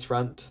radical on this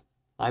front.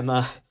 I'm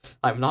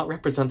not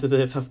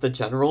representative of the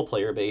general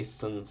player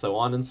base and so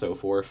on and so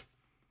forth.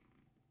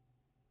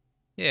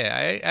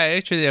 Yeah, I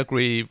actually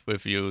agree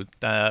with you.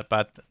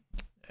 But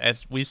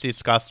as we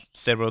discussed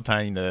several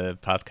times in the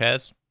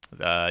podcast,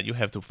 you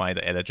have to find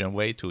an elegant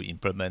way to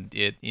implement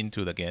it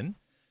into the game,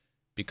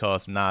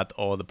 because not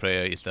all the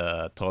player is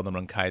a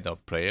tournament kind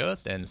of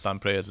players, and some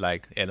players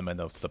like element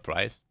of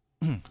surprise.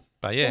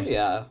 But yeah. Oh,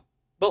 yeah.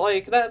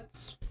 But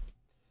that's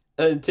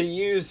to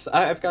use.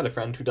 I've got a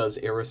friend who does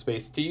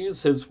aerospace. To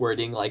use his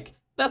wording,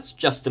 that's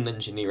just an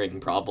engineering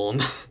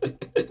problem.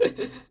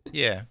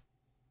 Yeah.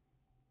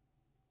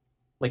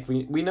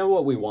 We know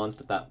what we want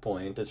at that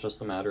point. It's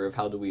just a matter of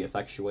how do we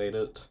effectuate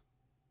it.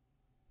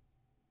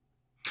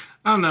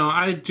 I don't know.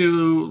 I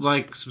do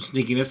like some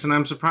sneakiness, and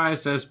I'm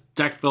surprised as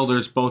deck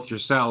builders, both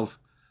yourself,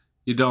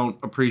 you don't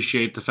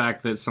appreciate the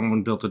fact that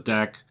someone built a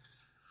deck,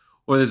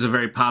 or there's a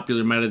very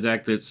popular meta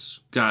deck that's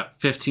got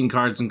 15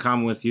 cards in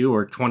common with you,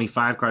 or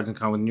 25 cards in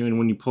common with you, and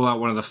when you pull out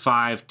one of the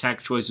 5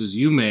 tech choices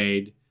you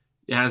made,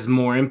 it has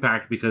more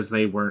impact because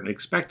they weren't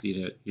expecting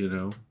it,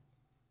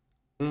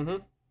 Mm-hmm.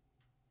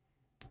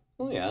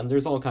 Well, yeah, and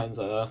there's all kinds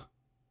of,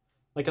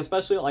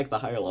 especially at, the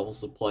higher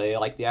levels of play,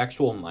 the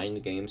actual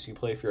mind games you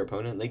play for your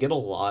opponent, they get a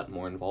lot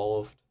more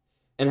involved.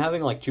 And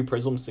having, 2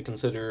 prisms to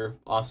consider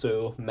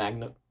also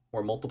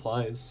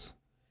multiplies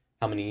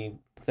how many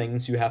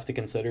things you have to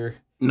consider.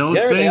 No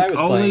think,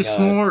 only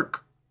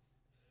Smork.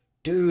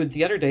 Dude,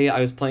 the other day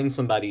I was playing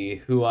somebody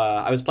who,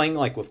 I was playing,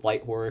 with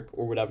Light Horik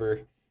or whatever,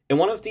 and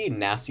one of the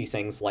nasty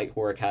things Light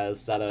Horik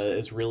has that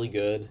is really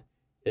good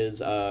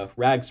is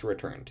Rags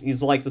Returned. He's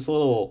this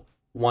little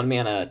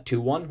 1-mana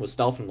 2/1 with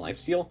Stealth and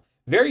Lifesteal,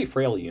 Very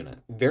frail unit.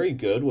 Very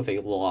good with a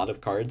lot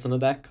of cards in the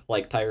deck,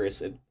 like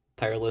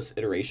Tireless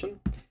Iteration.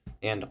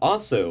 And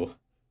also,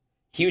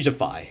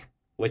 Hugify,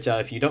 which,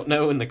 if you don't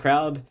know in the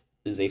crowd,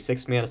 is a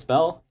 6-mana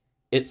spell.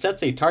 It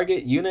sets a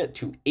target unit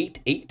to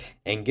 8/8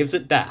 and gives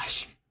it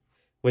dash,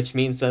 which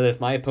means that if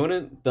my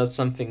opponent does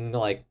something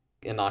like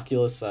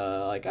innocuous,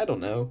 like, I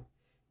don't know,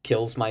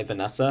 kills my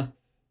Vanessa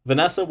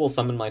will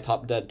summon my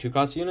top dead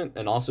 2-cost unit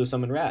and also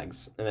summon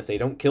Rags. And if they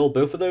don't kill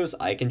both of those,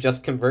 I can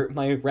just convert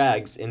my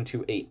Rags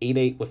into a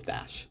 8/8 with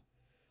dash.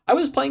 I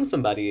was playing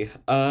somebody,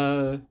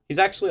 he's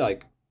actually,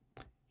 like,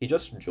 he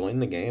just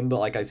joined the game, but,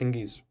 like, I think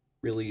he's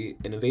really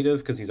innovative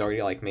because he's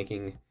already, like,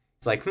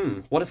 it's like,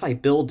 what if I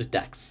build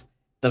decks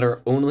that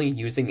are only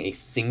using a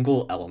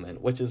single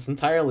element, which is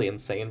entirely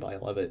insane, but I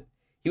love it.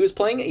 He was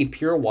playing a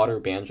pure water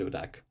banjo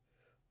deck.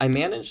 I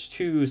managed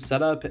to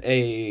set up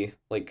I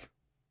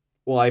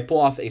pull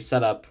off a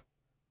setup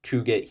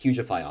to get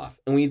Hugify off.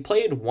 And we'd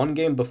played one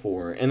game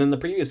before, and in the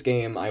previous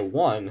game I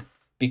won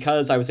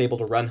because I was able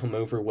to run him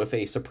over with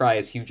a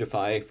surprise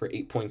Hugify for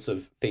 8 points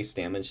of face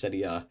damage that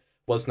he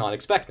was not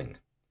expecting.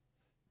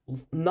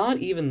 Not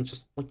even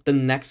just like the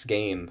next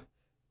game,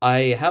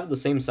 I have the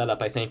same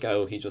setup. I think,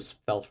 he just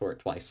fell for it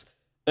twice.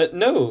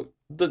 No,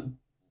 the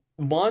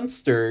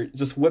monster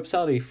just whips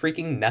out a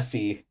freaking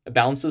Nessie,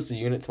 bounces the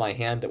unit to my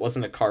hand. It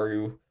wasn't a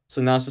Karu,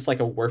 so now it's just like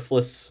a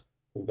worthless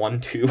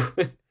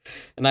 1/2.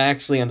 And I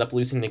actually end up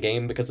losing the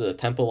game because of the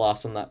tempo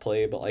loss on that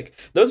play. But, like,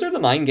 those are the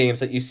 9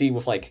 games that you see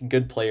with, like,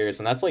 good players,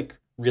 and that's, like,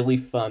 really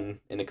fun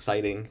and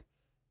exciting.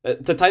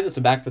 To tie this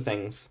back to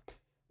things,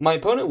 my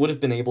opponent would have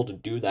been able to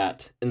do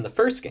that in the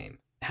first game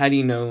had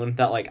he known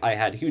that, like, I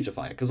had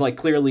Hugify. Because, like,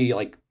 clearly,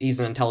 like, he's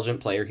an intelligent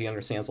player. He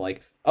understands,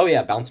 like, oh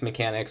yeah, bounce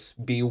mechanics,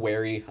 be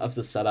wary of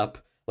the setup.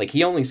 Like,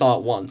 he only saw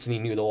it once, and he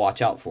knew to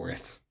watch out for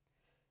it.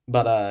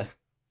 But, I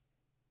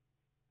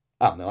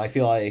don't know, I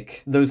feel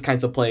like those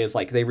kinds of plays,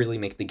 like, they really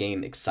make the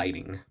game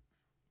exciting.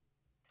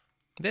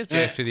 That's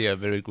actually a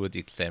very good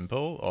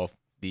example of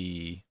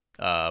the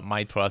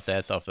mind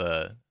process of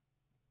a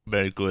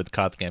very good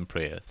card game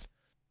players.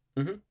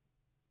 Mm-hmm.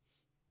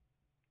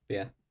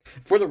 Yeah.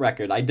 For the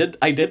record, I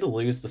did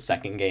lose the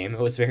second game.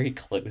 It was very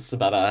close,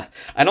 but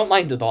I don't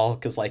mind at all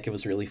because, like, it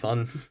was really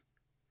fun.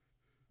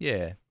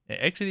 Yeah,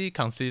 actually,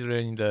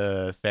 considering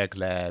the fact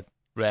that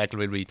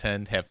regular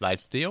return have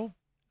lifesteal,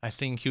 I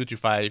think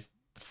Hugify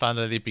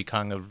suddenly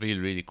become a really,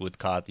 really good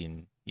card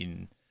in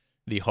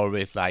the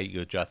Horik like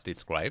you just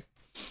described.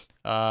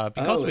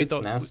 Because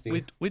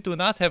we do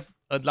not have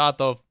a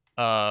lot of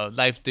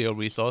lifesteal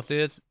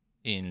resources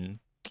in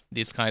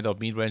this kind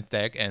of mid-range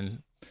deck,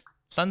 and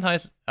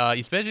sometimes,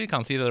 especially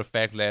consider the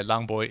fact that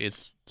Longboy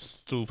is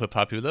super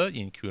popular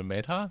in Q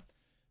meta,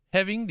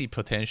 having the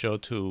potential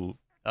to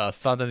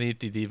suddenly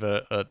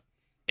deliver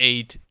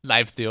 8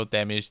 lifesteal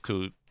damage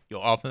to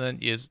your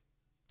opponent is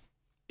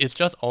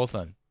just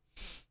awesome.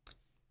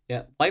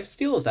 Yeah,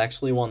 lifesteal is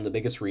actually one of the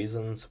biggest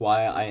reasons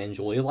why I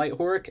enjoy Light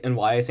Horik and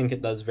why I think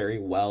it does very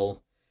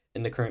well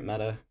in the current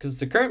meta. Because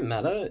the current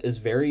meta is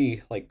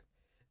very, like,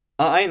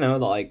 I know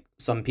that, like,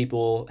 some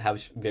people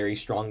have very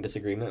strong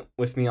disagreement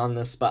with me on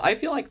this, but I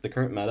feel like the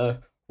current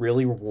meta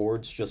really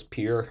rewards just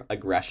pure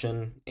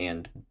aggression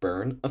and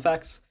burn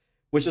effects,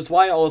 which is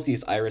why all of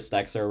these Iris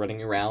decks that are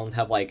running around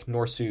have, like,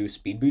 Norsu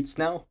speed boots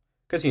now,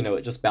 because, you know,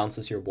 it just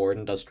bounces your board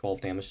and does 12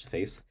 damage to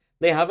face.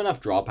 They have enough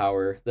draw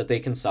power that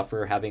they can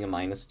suffer having a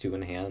 -2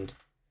 in hand,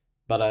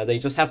 but they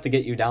just have to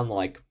get you down to,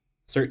 like,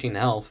 13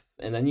 health,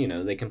 and then, you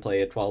know, they can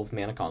play a 12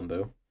 mana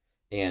combo,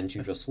 and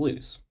you just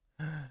lose.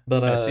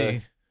 But, I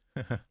see.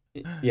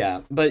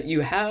 yeah, but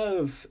you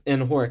have,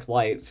 in Horik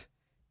Light,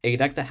 a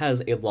deck that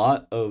has a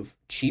lot of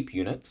cheap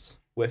units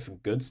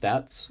with good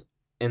stats,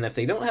 and if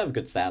they don't have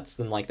good stats,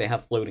 then, like, they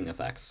have floating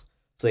effects.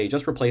 So they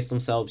just replace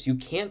themselves. You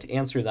can't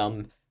answer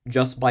them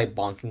just by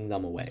bonking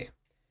them away.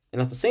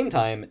 And at the same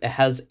time, it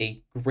has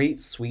a great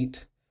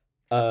suite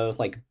of,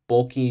 like,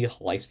 bulky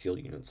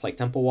lifesteal units, like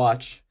Temple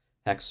Watch,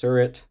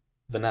 Hexurit,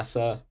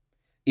 Vanessa.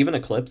 Even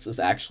Eclipse is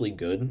actually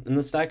good in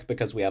this deck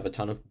because we have a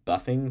ton of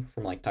buffing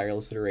from, like,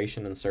 Tireless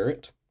Iteration and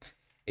Surret.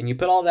 And you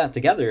put all that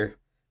together,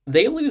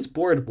 they lose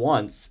board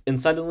once, and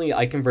suddenly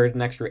I convert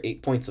an extra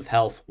 8 points of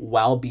health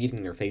while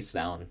beating their face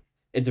down.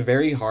 It's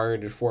very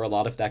hard for a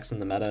lot of decks in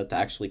the meta to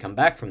actually come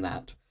back from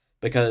that,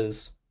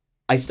 because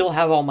I still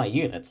have all my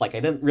units. Like, I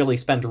didn't really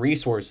spend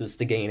resources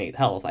to gain 8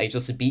 health. I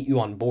just beat you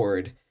on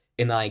board,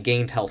 and I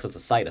gained health as a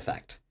side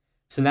effect.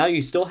 So now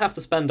you still have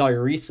to spend all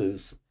your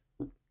resources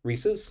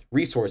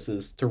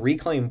to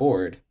reclaim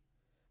board,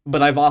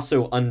 but I've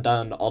also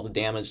undone all the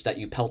damage that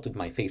you pelted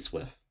my face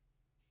with.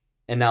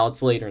 And now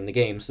it's later in the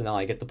game, so now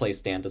I get to play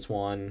Stand as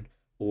One,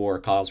 or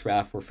Cause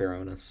Wrath, or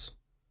Pharaonis.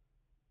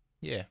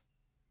 Yeah.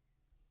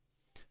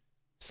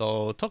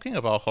 So, talking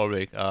about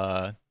Horik,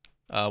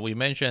 we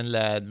mentioned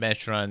that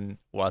Mechshroom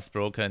was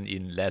broken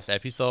in last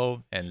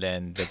episode, and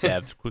then the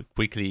devs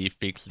quickly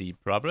fixed the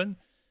problem.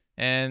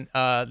 And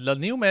the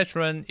new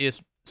Mechshroom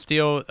is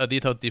still a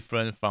little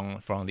different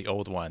from the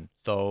old one.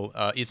 So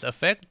its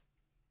effect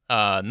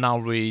now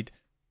read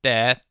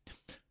that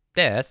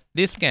that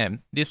this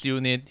game, this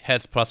unit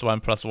has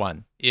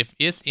 +1/+1. If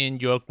it's in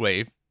your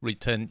grave,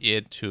 return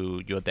it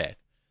to your deck.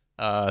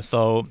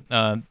 So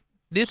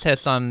this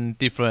has some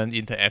different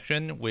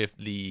interaction with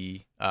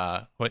the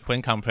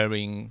when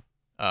comparing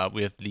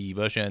with the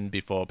version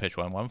before patch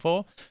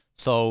 1.14.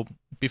 So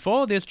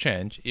before this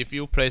change, if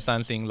you play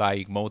something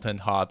like Molten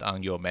Heart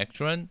on your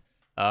Mechshroom,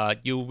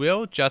 you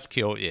will just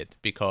kill it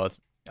because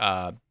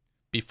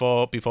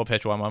before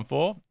patch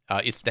 1.14,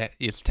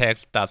 its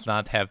text does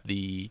not have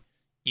the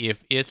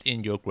if it's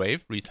in your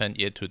grave, return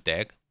it to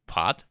deck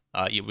part.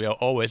 It will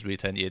always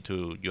return it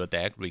to your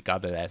deck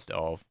regardless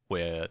of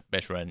where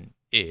Mechshroom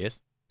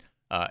is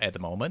at the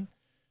moment.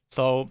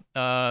 So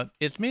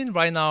it means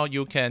right now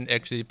you can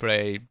actually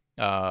play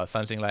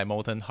something like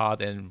Molten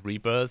Heart and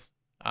Rebirth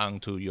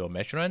onto your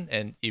Mechshroom,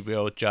 and it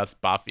will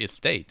just buff its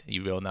state.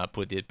 You will not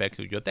put it back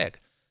to your deck.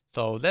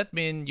 So that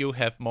means you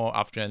have more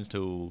options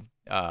to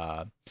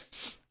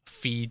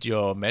feed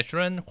your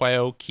Mechshroom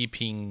while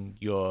keeping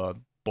your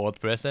board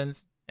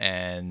presence,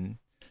 and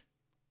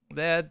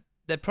that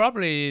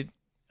probably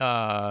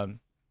motivate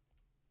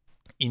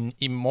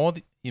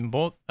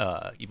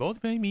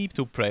me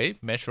to play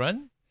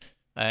Mechshroom,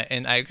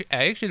 and I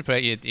actually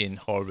play it in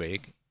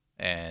Horik,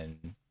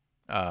 and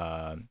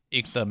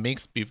it's a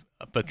mix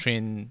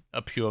between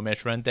a pure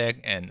Mechshroom deck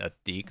and a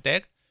dig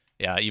deck.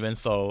 Yeah, even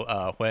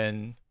so,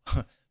 when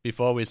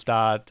before we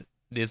start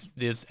this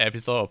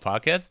episode of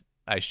podcast,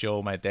 I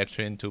show my deck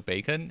train to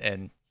Bacon,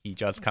 and he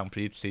just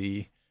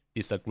completely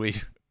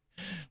disagreed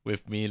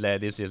with me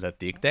that this is a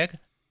dig deck.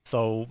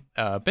 So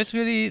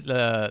basically,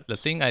 the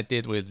thing I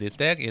did with this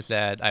deck is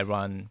that I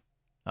run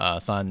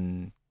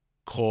some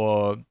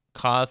core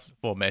cards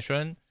for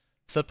Mechshroom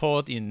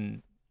support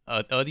in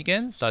early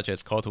game, such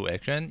as Call to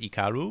Action,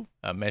 Ikaru,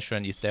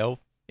 Mechshroom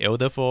itself,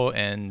 Elderfall,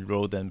 and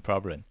Rodent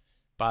Problem.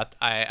 But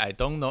I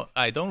don't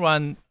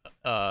run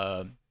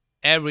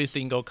every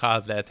single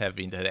card that have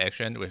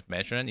interaction with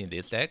Mechshroom in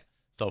this deck.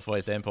 So for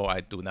example, I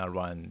do not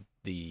run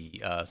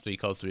the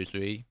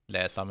 3/3/3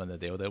 that summon the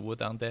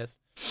Elderwood on death.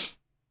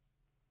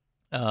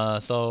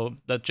 So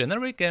the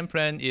generic game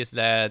plan is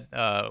that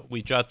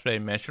we just play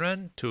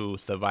Mechshroom to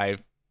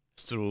survive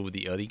through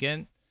the early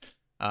game.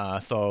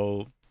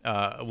 So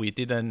we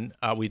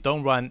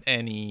don't run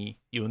any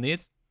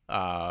units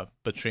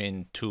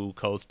between 2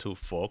 codes to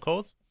 4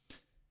 codes.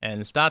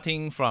 And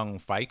starting from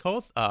 5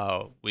 codes,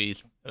 we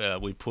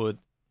put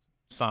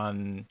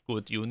some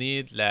good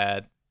units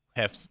that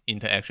have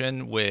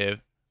interaction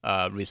with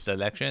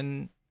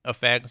reselection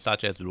effects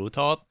such as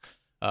Rootot,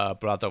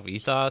 Blood of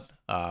Isaac,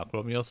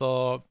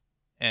 Chromosaur,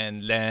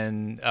 and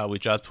then we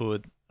just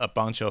put a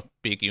bunch of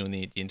big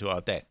units into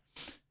our deck.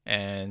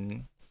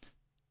 And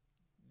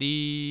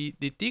the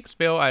dig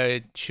spell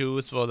I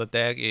choose for the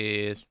deck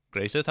is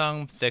Glacier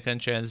Tongue,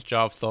 Second Chance,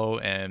 Jar of Soul,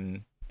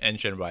 and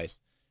Ancient Rise.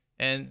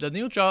 And the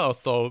new Jar of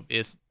Soul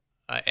is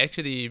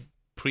actually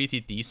pretty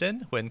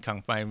decent when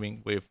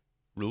combining with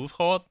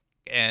Rootot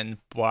and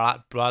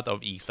Blood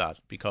of Isaac,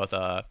 because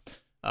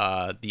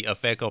the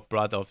effect of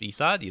Blood of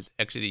Isaac is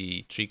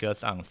actually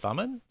triggers on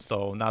summon.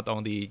 So not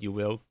only you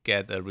will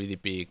get a really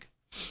big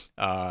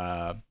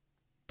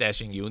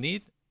dashing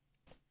unit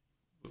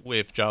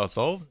with Jar of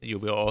Soul, you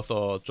will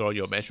also draw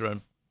your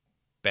Mechshroom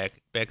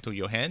back to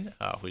your hand,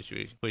 which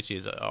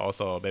is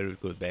also a very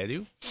good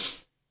value.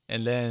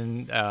 And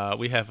then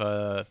we have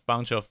a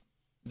bunch of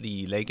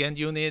the Legend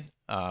unit,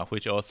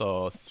 which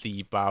also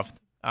see buffed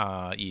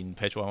in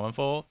patch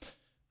 1.14.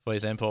 For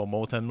example,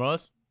 Molten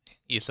Mirth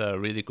is a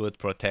really good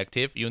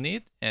protective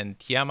unit, and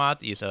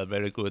Tiamat is a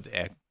very good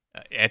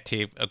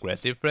active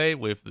aggressive play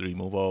with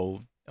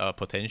removal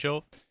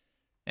potential.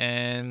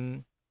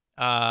 And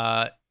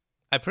I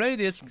play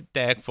this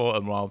deck for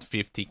around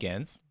 50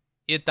 games.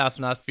 It does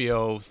not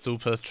feel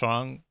super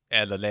strong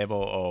at the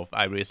level of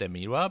Iris and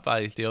Mira,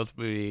 but it's still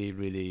really,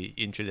 really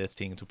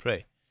interesting to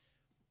play.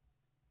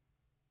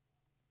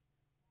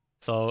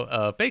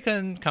 So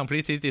Bacon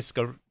completely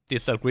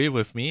disagree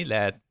with me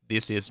that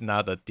this is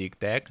not a dig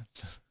deck.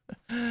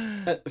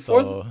 That's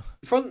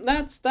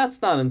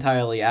not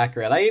entirely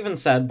accurate. I even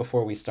said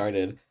before we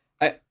started,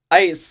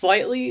 I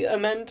slightly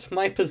amend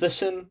my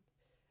position.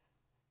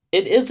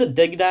 It is a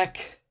dig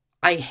deck.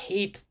 I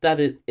hate that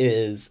it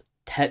is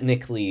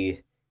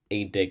technically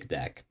a dig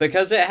deck,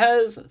 because it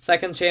has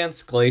Second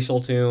Chance,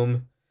 Glacial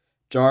Tomb,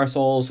 Jar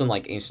Souls, and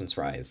like Ancient's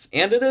Rise,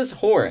 and it is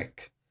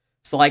Horik.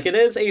 So like it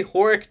is a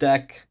Horik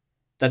deck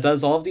that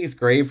does all of these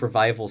Grave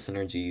Revival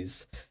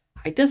synergies.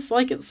 I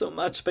dislike it so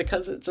much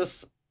because it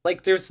just,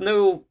 like, there's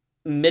no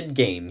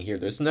mid-game here.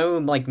 There's no,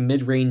 like,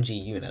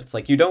 mid-rangey units.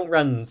 Like, you don't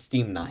run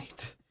Steam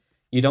Knight.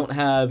 You don't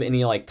have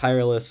any, like,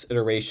 Tireless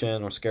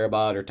Iteration or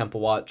Scarabot or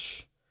Temple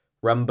Watch,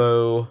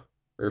 Rhumbo,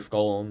 Earth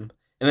Golem.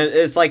 And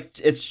it's, like,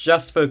 it's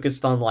just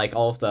focused on, like,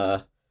 all of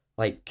the,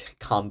 like,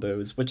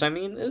 combos, which, I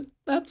mean,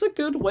 that's a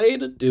good way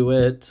to do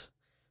it.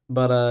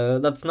 But,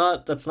 that's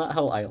not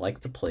how I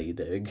like to play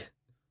Dig.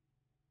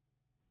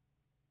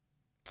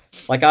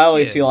 Like, I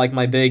always feel like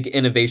my big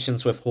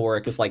innovations with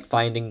Horik is, like,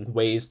 finding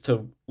ways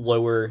to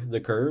lower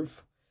the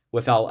curve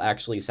without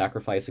actually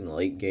sacrificing the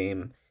late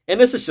game. And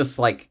this is just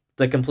like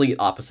the complete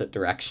opposite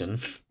direction.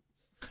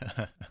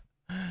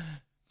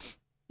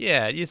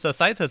 Yeah, it's a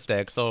Cytus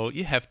deck, so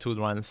you have to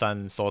run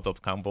some sort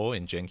of combo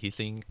and janky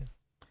thing.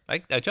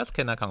 I just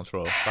cannot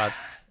control, but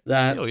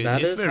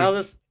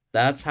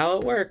that's how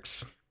it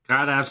works.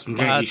 Gotta have some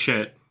janky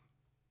shit.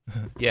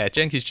 Yeah,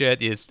 janky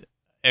shit is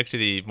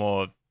actually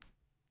more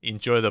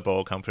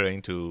enjoyable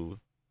comparing to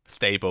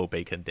stable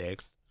bacon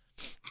decks.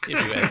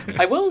 If you ask me.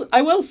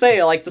 I will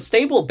say, like, the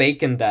stable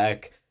bacon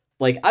deck,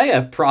 like, I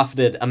have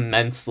profited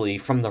immensely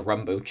from the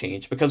Rhumbo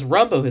change, because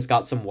Rhumbo has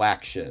got some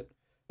whack shit.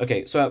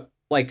 Okay, so at,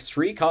 like,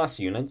 3-cost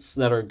units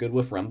that are good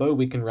with Rhumbo,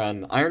 we can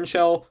run Iron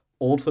Shell,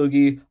 Old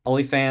Hoagie,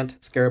 Oliphant,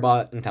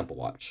 Scarabot, and Temple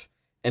Watch.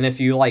 And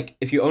if you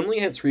only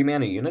hit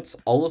 3-mana units,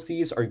 all of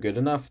these are good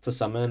enough to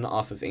summon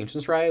off of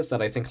Ancient's Rise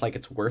that I think, like,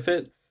 it's worth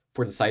it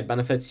for the side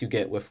benefits you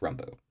get with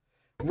Rhumbo.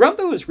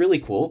 Rhumbo is really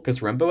cool, because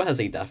Rhumbo has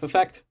a death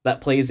effect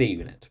that plays a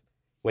unit,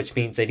 which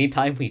means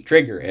anytime we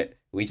trigger it,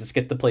 we just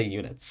get to play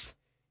units.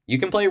 You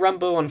can play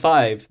Rhumbo on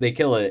 5, they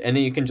kill it, and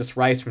then you can just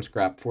Rise from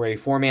Scrap for a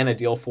 4-mana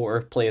deal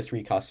 4, play a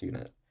 3-cost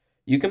unit.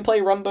 You can play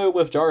Rhumbo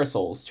with Jar of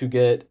Souls to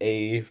get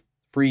a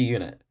free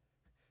unit.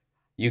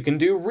 You can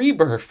do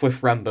Rebirth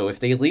with Rhumbo if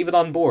they leave it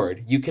on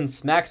board. You can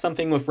smack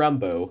something with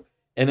Rhumbo,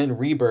 and then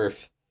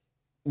Rebirth,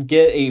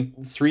 get a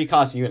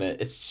 3-cost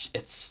unit.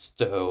 It's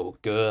so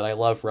good. I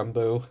love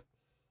Rhumbo.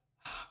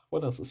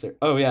 What else is there?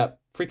 Oh yeah,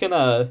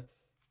 freaking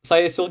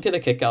Cytus, you'll get a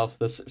kick out of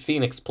this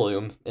Phoenix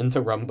Plume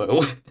into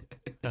Rhumbo.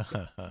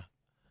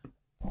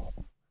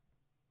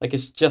 Like,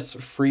 it's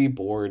just free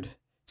board.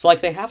 So,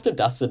 like, they have to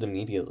dust it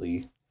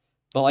immediately.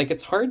 But, like,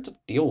 it's hard to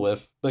deal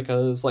with,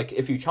 because, like,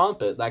 if you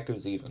chomp it, that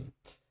goes even.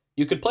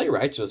 You could play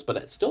Righteous, but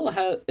it's still a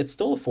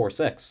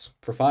 4/6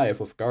 for 5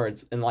 with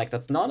guards, and, like,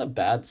 that's not a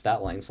bad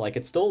stat line. So, like,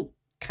 it still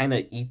kind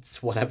of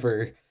eats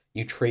whatever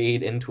you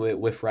trade into it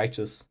with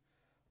Righteous.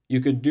 You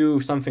could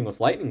do something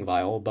with Lightning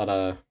Vial, but,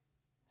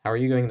 how are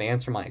you going to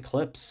answer my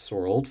Eclipse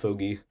or Old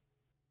Fogey?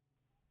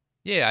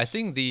 Yeah, I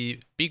think the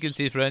biggest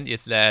difference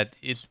is that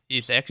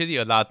it's actually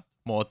a lot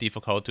more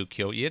difficult to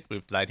kill it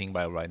with Lightning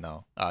Vial right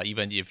now,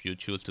 even if you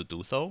choose to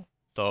do so.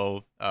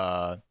 So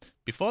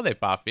before they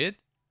buff it,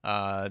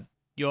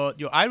 your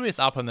Iris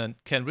opponent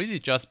can really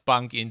just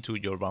bunk into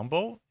your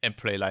Rhumbo and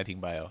play Lightning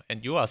Vial,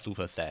 and you are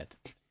super sad.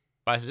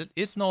 But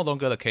it's no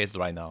longer the case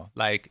right now.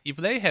 Like, if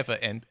they have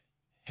an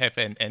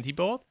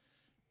anti-board,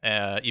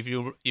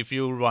 if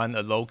you run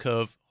a low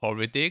curve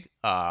Horik,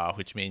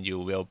 which means you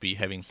will be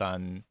having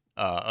some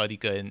early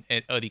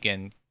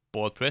game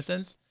board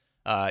presence,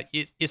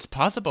 it's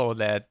possible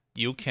that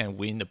you can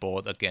win the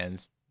board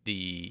against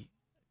the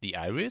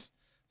Iris.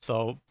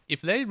 So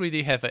if they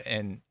really have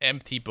an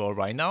empty board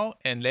right now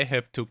and they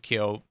have to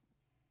kill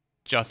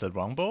just a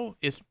Rhumbo,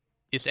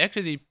 it's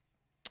actually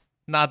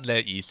not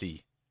that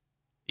easy,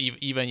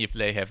 even if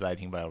they have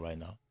Lightning Vial right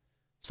now.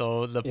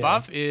 So the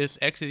buff is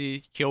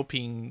actually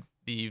helping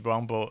the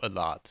Rhumbo a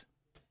lot.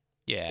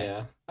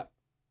 Yeah.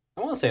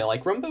 I want to say,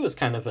 like, Rhumbo is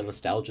kind of a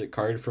nostalgic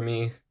card for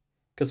me.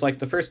 Because, like,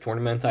 the first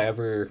tournament I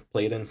ever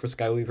played in for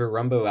Skyweaver,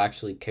 Rhumbo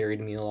actually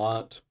carried me a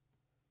lot.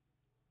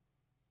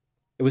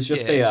 It was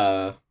just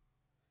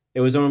it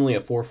was only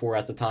a 4/4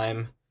 at the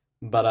time.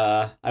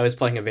 But I was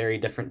playing a very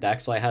different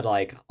deck, so I had,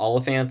 like,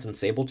 Oliphant and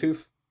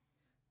Sabletooth.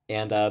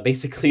 And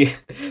basically,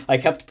 I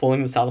kept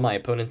pulling this out of my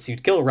opponents.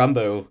 You'd kill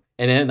Rhumbo,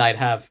 and then I'd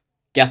have,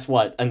 guess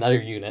what, another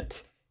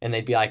unit. And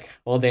they'd be like,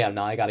 well, damn,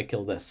 now I gotta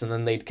kill this. And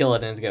then they'd kill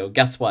it and go,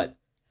 guess what?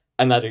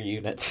 Another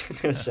unit.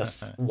 It was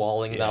just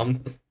walling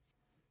them.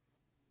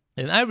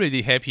 And I'm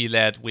really happy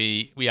that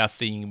we are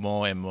seeing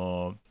more and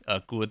more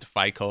good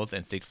 5-cost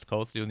and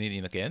 6-cost unit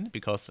in the game,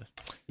 because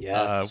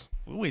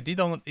we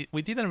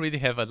didn't really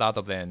have a lot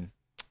of them,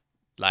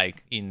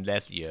 like, in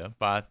last year,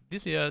 but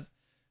this year,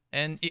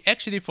 and it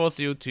actually forces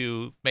you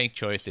to make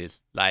choices.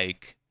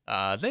 Like,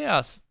 there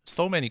are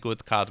so many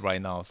good cards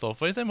right now. So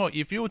for example,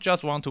 if you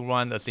just want to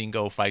run a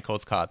single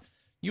 5-cost card,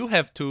 you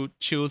have to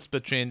choose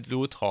between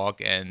Loot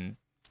Hawk and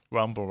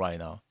Rhumbo right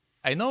now.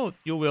 I know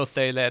you will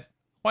say that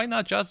why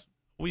not just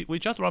we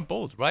just run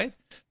both, right?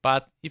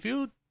 But if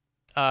you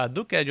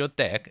look at your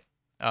deck,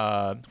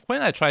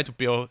 when I try to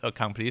build a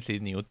completely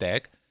new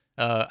deck,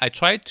 I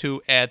try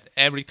to add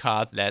every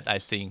card that I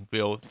think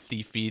will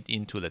see fit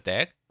into the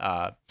deck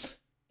at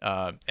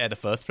the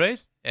first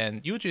place,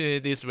 and usually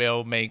this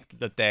will make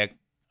the deck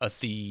a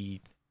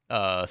 30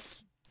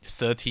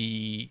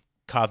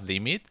 card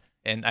limit,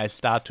 and I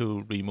start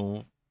to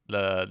remove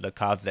the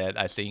cards that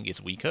I think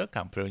is weaker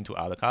comparing to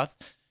other cards.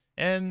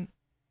 And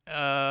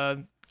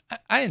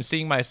I am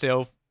seeing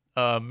myself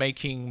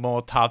making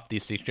more tough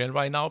decisions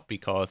right now,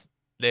 because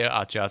there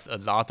are just a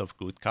lot of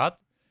good cards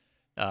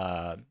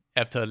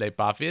after they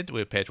buff it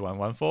with patch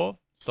 114.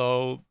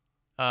 So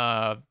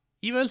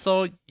even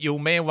though you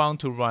may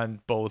want to run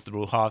both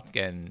Ruhawk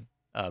and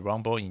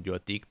Rhumbo in your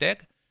dig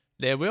deck,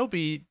 there will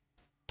be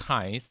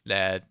times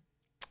that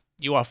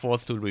you are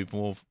forced to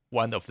remove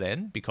one of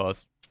them,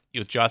 because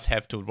you just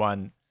have to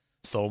run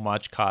so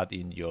much card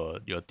in your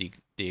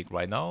dig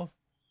right now.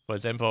 For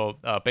example,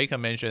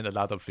 Bacon mentioned a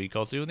lot of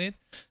 3-cost unit,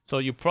 so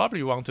you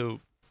probably want to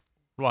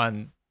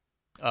run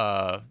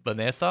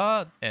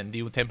Vanessa and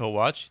new Temple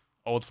Watch,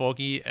 Old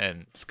Foggy,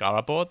 and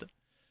Scarabot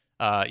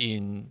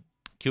in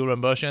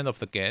current version of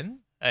the game.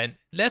 And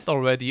that's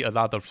already a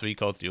lot of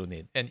 3-cost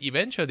unit. And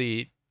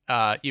eventually,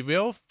 it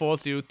will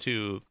force you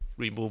to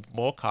remove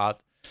more cards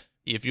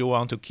if you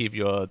want to keep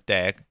your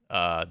deck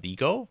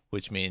legal,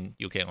 which means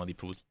you can only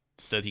put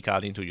 30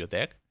 cards into your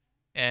deck.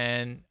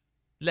 And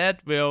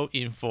that will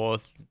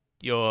enforce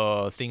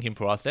your thinking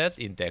process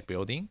in deck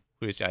building,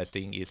 which I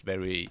think is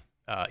very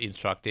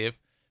instructive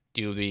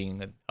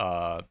during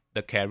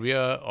the career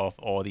of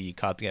all the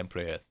card game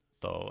players.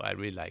 So I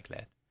really like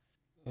that.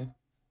 Yeah.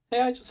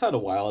 Hey, I just had a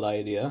wild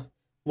idea.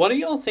 What do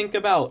y'all think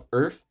about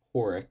Earth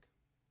Horik?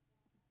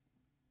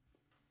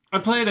 I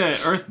played an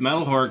Earth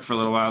Metal Horik for a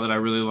little while that I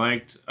really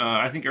liked.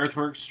 I think Earth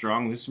Horik's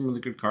strong. There's some really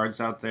good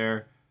cards out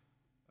there.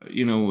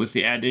 With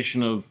the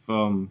addition of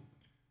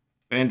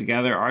Band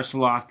Together,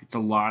 Arceloth gets a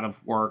lot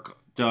of work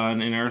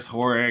done in Earth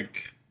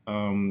Horik.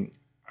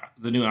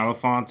 The new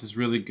Elephant is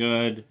really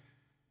good.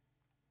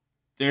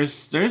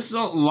 There's a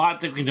lot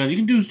that can be done. You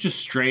can do just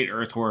straight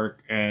Earth Horik,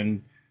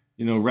 and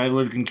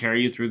Redwood can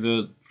carry you through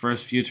the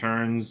first few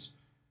turns.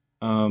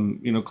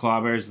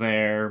 Clawbear's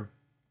there.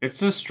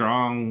 It's a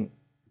strong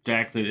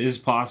deck that is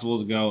possible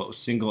to go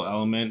single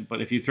element,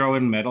 but if you throw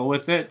in metal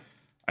with it,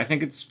 I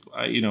think it's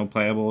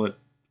playable at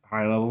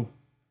high level.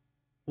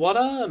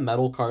 What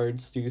metal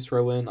cards do you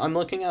throw in? I'm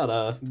looking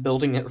at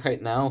building it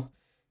right now,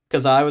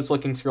 because I was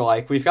looking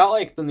through, we've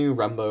got the new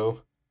Rhumbo.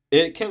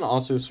 It can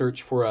also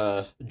search for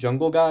a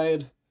Jungle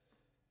Guide.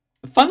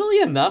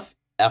 Funnily enough,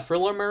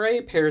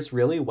 Ephemerate pairs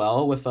really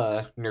well with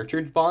a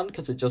Nurtured Bond,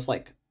 because it just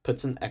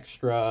puts an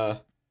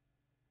extra,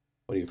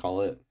 what do you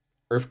call it,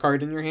 Earth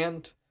card in your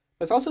hand.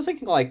 I was also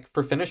thinking,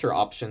 for finisher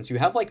options, you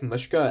have,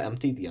 Mushka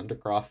Empty the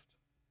Undercroft.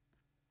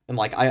 And,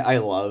 I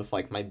love,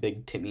 my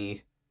big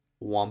Timmy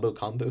wombo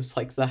combos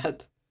like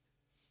that.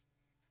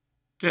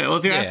 Yeah, well,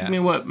 if you're asking me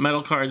what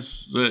metal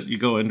cards that you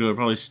go into, it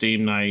probably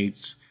Steam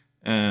Knights,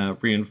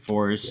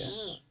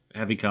 Reinforce,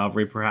 Heavy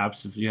Cavalry,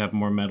 perhaps, if you have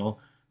more metal.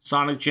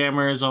 Sonic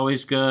Jammer is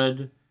always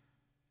good.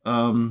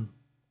 Depending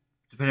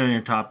on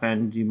your top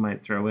end, you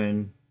might throw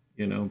in,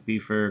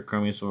 Beefer,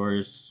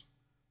 Chromosaurus.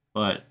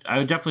 But I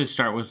would definitely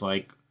start with,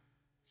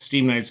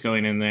 Steam Knights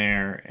going in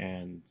there,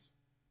 and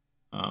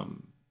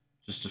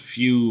just a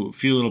few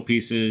little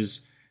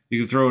pieces.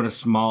 You can throw in a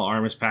small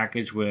Armus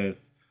package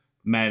with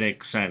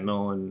Medic,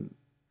 Sentinel, and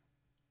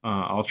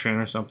Ultron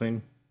or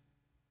something.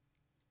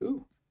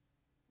 Ooh.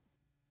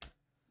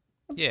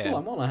 That's cool.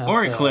 I'm gonna have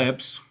or to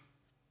Eclipse.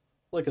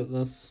 Look at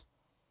this.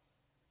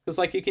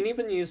 Because, you can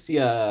even use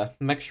the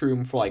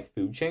Mechshroom for,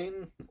 food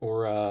chain,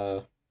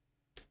 or,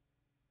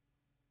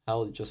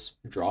 just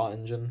draw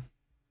engine.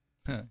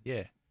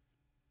 Yeah.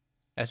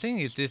 I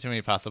think it's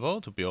definitely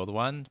possible to build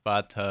one,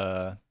 but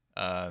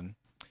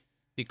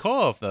the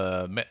core of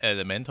the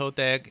elemental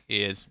deck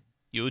is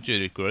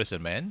usually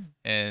Growthman,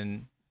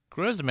 and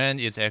Growthman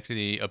is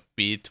actually a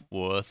bit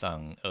worse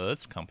on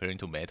Earth comparing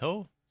to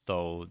Metal.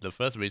 So the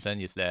first reason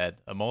is that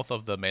most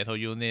of the Metal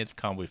units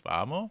come with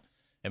armor,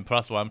 and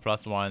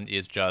 +1/+1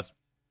 is just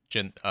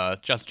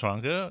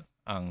stronger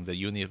on the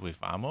unit with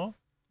armor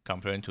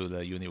comparing to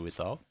the unit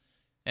without.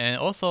 And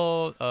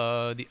also,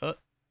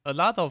 a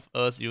lot of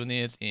Earth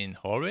units in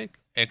Horik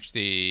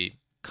actually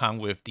come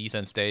with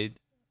decent state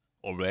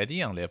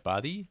already on their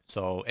body,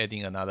 so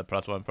adding another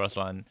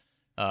 +1/+1,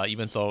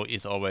 even though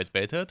it's always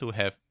better to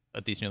have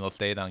additional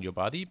state on your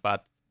body,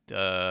 but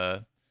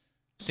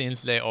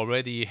since they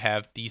already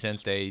have decent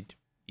state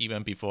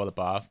even before the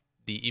buff,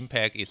 the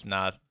impact is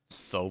not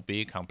so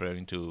big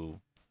comparing to,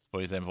 for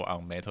example,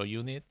 on metal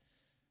unit.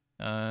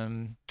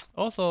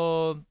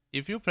 Also,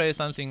 if you play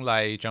something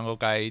like Jungle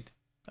Guide,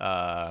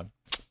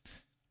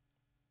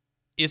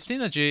 its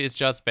synergy is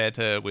just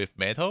better with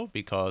metal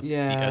because the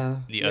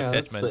attachment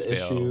that's the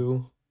spell.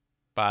 issue.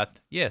 But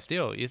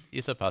still,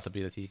 it's a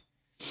possibility.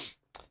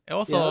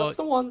 Also, that's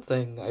the one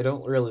thing I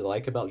don't really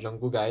like about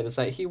Jungle Guide is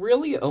that he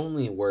really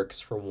only works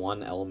for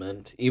one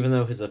element, even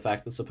though his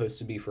effect is supposed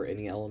to be for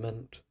any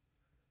element.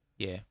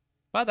 Yeah,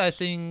 but I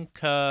think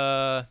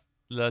the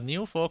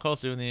new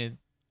 4-cost unit,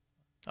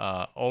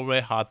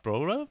 Already Hard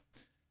Brawler,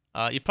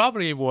 it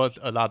probably was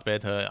a lot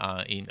better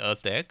in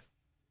Earth deck.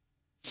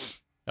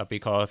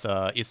 Because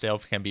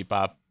itself can be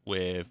buffed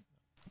with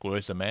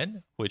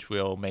Growthman, which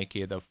will make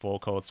it a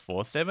 4-cost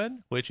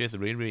 4/7, which is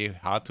really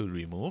hard to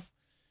remove.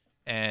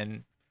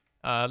 And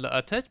the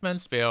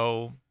attachment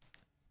spell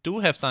do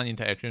have some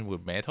interaction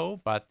with metal,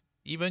 but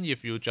even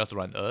if you just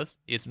run Earth,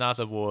 it's not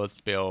the worst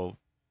spell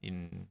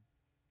in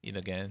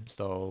the game.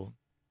 So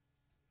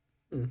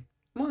I'm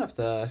gonna have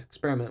to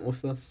experiment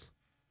with this.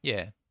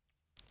 Yeah.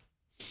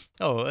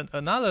 Oh,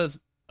 another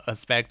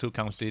aspect to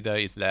consider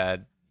is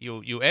that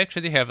you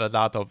actually have a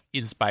lot of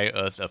Inspire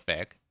Earth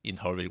effect in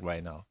Horik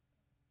right now.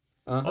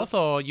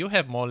 Also, you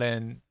have more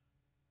than,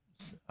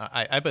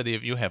 I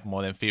believe you have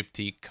more than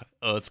 50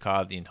 Earth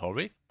cards in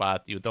Horik,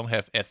 but you don't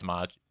have as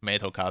much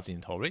Metal cards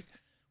in Horik,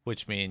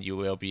 which means you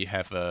will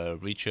have a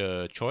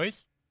richer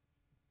choice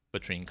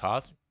between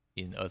cards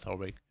in Earth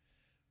Horik.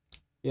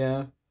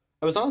 Yeah.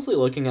 I was honestly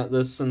looking at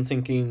this and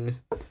thinking,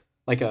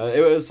 like,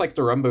 it was like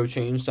the Rhumbo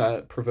change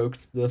that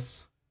provoked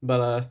this.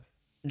 But,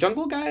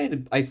 Jungle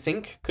Guide, I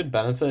think, could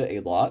benefit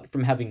a lot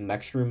from having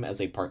Mechshroom as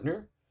a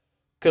partner.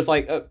 Because,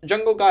 like,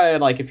 Jungle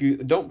Guide, like, if you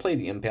don't play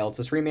the Impale, it's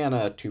a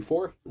 3-mana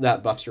 2/4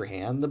 that buffs your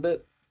hand a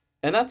bit.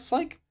 And that's,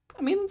 like,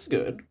 I mean, it's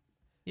good.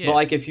 Yeah. But,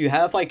 like, if you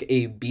have, like,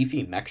 a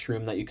beefy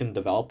Mechshroom that you can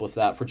develop with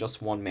that for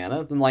just 1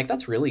 mana, then, like,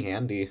 that's really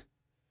handy.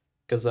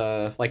 Because,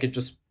 like,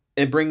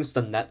 it brings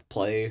the net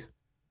play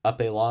up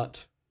a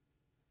lot.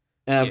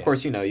 And, of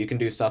course, you can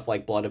do stuff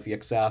like Blood of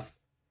Yixaf.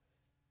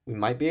 We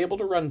might be able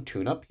to run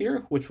Tune-Up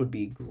here, which would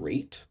be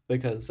great,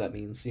 because that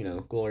means,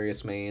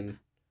 Glorious Mane,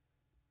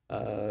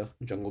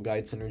 Jungle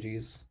Guide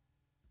synergies.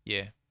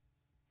 Yeah.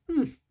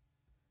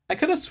 I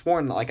could have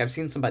sworn that, like, I've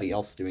seen somebody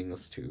else doing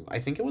this too. I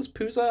think it was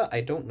Pooza,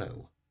 I don't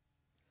know.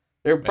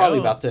 They're probably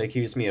about to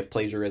accuse me of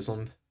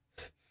plagiarism.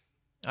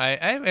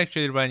 I've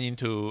actually run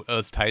into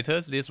Earth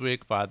Titus this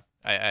week, but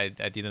I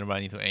didn't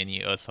run into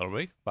any Earth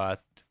Horik,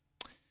 but...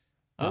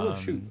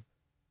 shoot.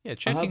 Yeah,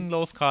 checking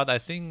those cards, I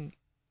think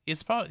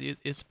it's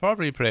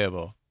probably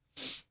playable.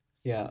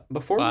 Yeah,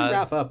 before we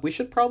wrap up, we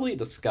should probably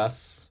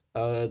discuss,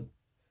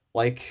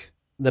 like,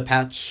 the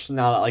patch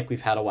now that, like,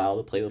 we've had a while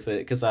to play with it,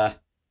 because,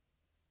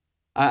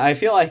 I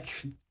feel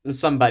like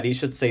somebody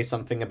should say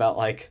something about,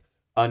 like,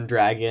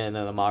 Undragon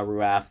and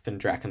Amaruaf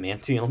and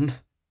Dracomantium.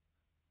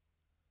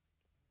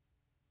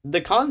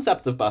 The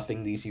concept of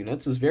buffing these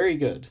units is very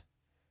good.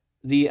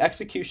 The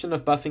execution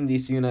of buffing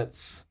these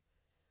units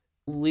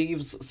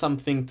leaves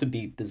something to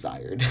be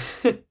desired.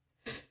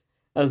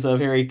 That's a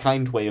very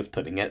kind way of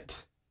putting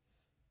it.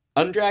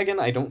 Undragon,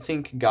 I don't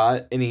think,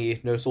 got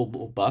any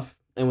noticeable buff,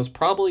 and was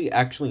probably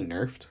actually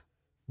nerfed,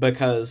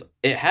 because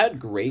it had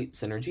great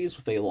synergies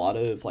with a lot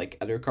of, like,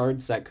 other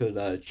cards that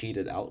could cheat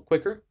it out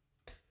quicker.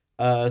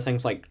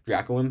 Things like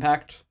Draco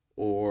Impact,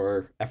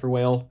 or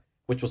Efferwhale,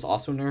 which was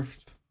also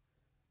nerfed.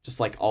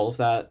 Just, like, all of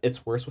that,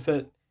 it's worse with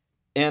it.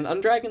 And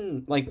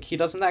Undragon, like, he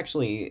doesn't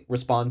actually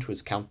respond to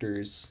his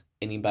counters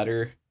any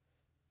better,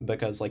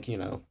 because, like,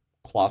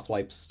 Claw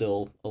Swipe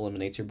still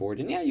eliminates your board,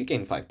 and yeah, you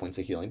gain 5 points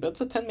of healing, but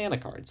it's a 10 mana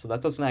card, so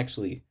that doesn't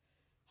actually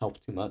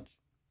help too much.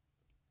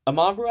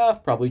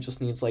 Amagraph probably just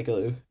needs, like,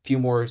 a few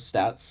more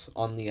stats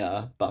on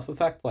the buff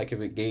effect, like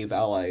if it gave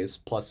allies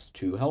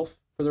 +2 health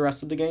for the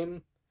rest of the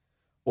game,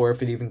 or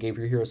if it even gave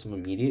your hero some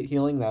immediate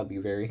healing, that would be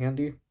very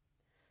handy.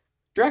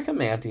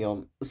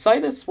 Dracomantium.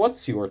 Cytus,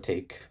 what's your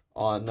take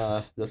on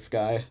this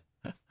guy?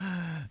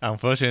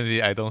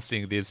 Unfortunately, I don't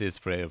think this is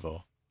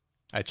playable.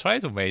 I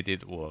tried to make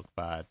it work,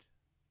 but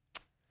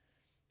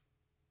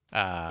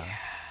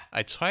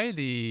I tried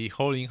the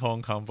Holding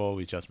Home combo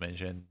we just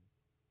mentioned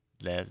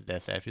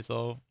last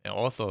episode, and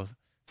also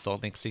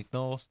Sonic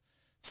Signals.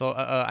 So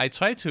I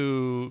tried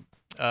to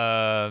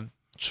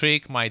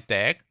trick my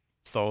deck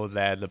so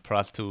that the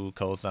 +2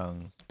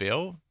 cooldown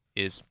spell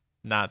is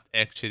not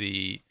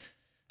actually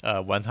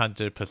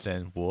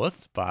 100%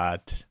 worse,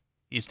 but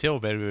it's still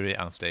very, very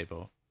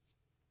unstable.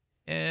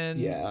 And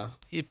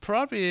it's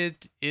probably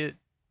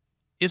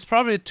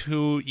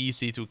too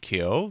easy to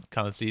kill,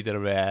 consider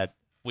that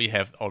we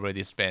have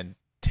already spent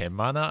 10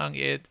 mana on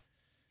it.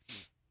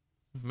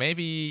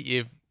 Maybe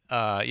if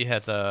it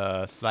has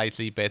a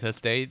slightly better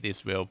state,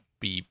 this will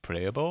be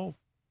playable.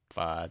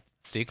 But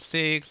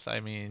 6/6, I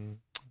mean,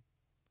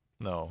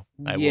 no.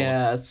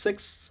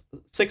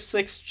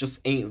 6/6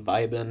 just ain't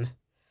vibing.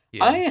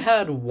 Yeah. I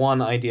had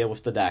one idea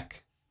with the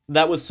deck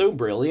that was so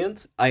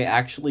brilliant, I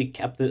actually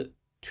kept it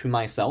to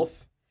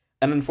myself.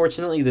 And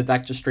unfortunately, the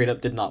deck just straight up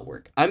did not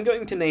work. I'm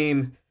going to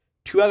name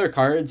 2 other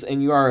cards,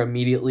 and you are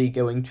immediately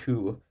going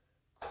to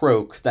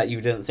croak that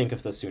you didn't think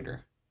of this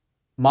sooner.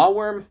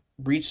 Mawworm,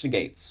 Breach the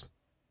Gates.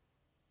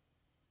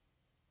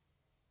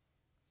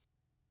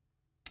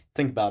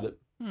 Think about it.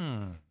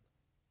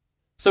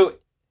 So,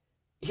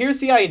 here's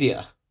the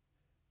idea.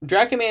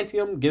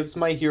 Dracomantium gives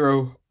my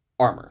hero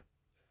armor.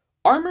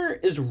 Armor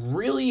is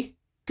really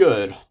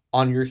good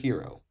on your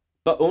hero,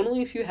 but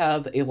only if you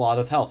have a lot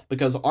of health,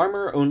 because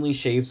armor only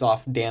shaves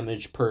off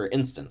damage per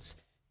instance.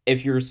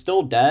 If you're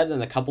still dead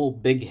in a couple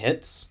big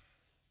hits,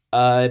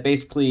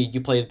 basically you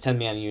played a 10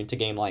 mana unit to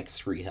gain like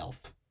 3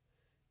 health.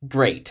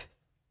 Great.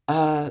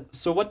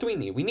 So what do we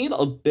need? We need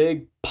a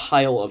big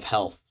pile of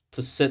health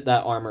to sit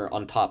that armor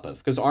on top of,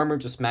 because armor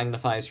just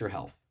magnifies your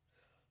health.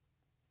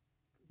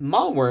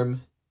 Mawworm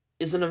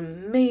is an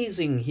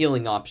amazing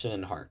healing option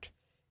in Heart.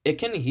 It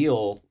can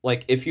heal,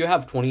 like, if you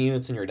have 20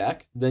 units in your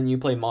deck, then you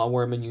play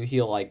Mawworm and you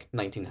heal, like,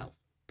 19 health.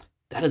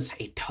 That is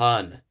a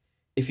ton.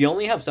 If you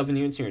only have 7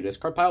 units in your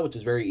discard pile, which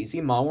is very easy,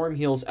 Mawworm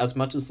heals as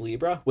much as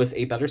Libra with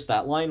a better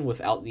stat line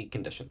without the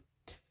condition.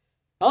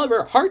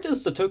 However, Heart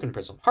is the token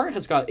prism. Heart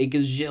has got a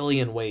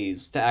gazillion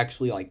ways to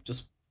actually, like,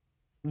 just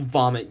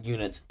vomit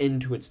units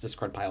into its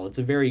discard pile. It's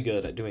very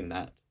good at doing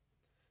that.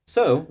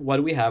 So, what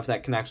do we have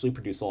that can actually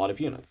produce a lot of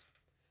units?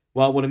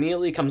 Well, what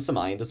immediately comes to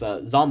mind is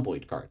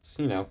Zomboid cards.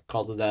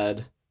 Call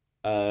the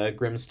Dead,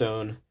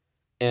 Grimstone,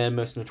 and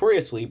most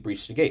notoriously,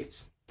 Breach the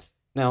Gates.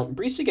 Now,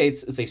 Breach the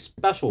Gates is a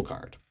special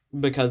card,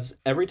 because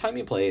every time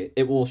you play it,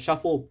 it will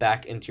shuffle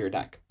back into your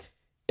deck.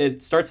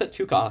 it starts at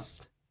 2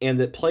 costs, and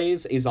it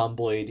plays a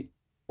Zomboid,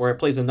 or it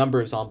plays a number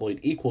of Zomboid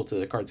equal to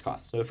the card's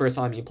cost. So the first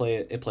time you play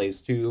it, it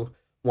plays 2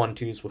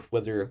 1/2s with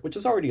Wither, which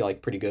is already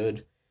like pretty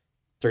good.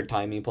 Third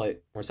time you play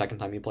it, or second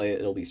time you play it,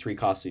 it'll be 3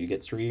 costs, so you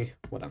get 3,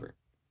 whatever.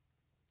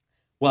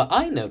 What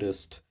I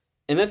noticed,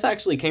 and this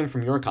actually came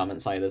from your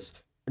comment, Cytus,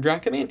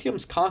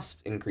 Dracomantium's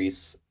cost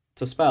increase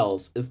to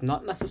spells is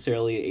not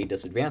necessarily a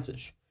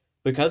disadvantage.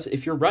 Because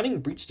if you're running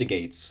Breach the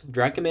Gates,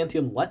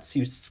 Dracomantium lets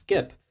you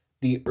skip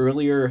the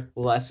earlier,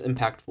 less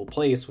impactful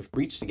place with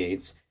Breach the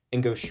Gates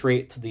and go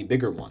straight to the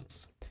bigger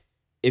ones.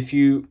 If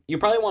you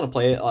probably want to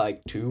play it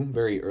like 2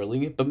 very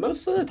early, but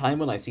most of the time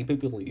when I see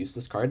people use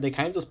this card, they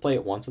kind of just play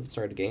it once at the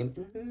start of the game,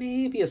 and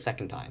maybe a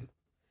second time.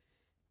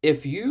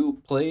 If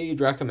you play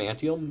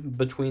Dracomantium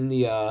between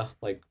the,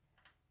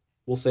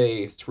 we'll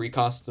say 3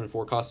 cost and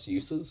 4 cost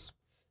uses,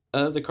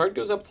 the card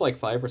goes up to like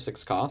 5 or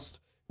 6 cost,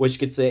 which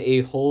gets it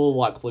a whole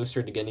lot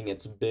closer to getting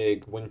its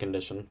big win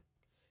condition.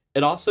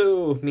 It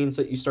also means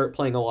that you start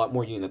playing a lot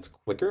more units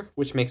quicker,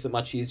 which makes it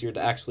much easier to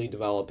actually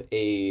develop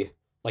a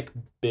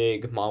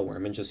big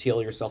Maw-Worm and just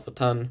heal yourself a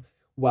ton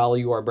while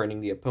you are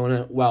burning the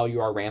opponent, while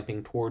you are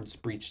ramping towards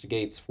Breach the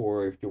Gates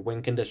for your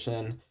win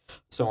condition,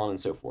 so on and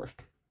so forth.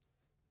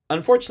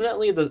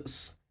 Unfortunately,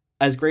 this,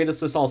 as great as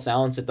this all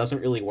sounds, it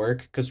doesn't really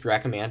work because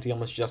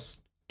Dracomantium is just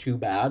too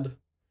bad.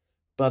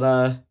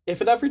 But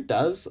if it ever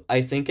does,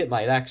 I think it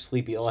might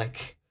actually be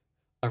like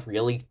a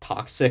really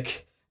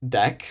toxic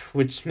deck,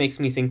 which makes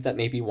me think that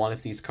maybe one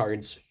of these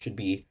cards should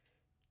be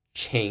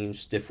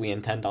changed if we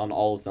intend on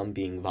all of them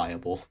being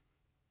viable.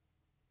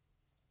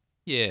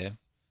 Yeah.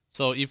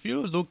 So if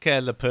you look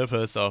at the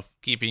purpose of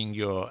keeping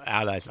your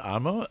allies'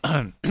 armor,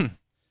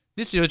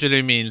 this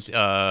usually means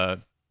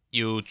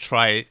you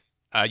try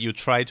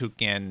to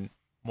gain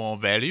more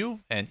value,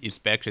 and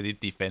especially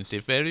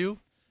defensive value,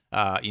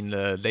 in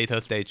the later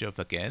stage of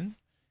the game.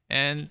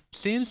 And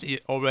since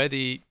it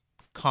already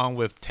comes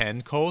with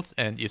 10 codes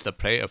and it's a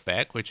play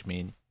effect, which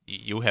means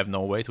you have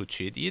no way to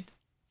cheat it,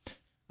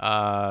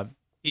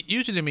 it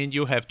usually means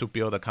you have to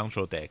build a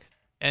control deck.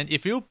 And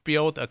if you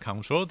build a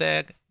control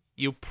deck,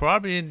 you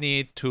probably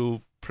need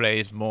to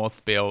place more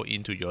spell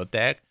into your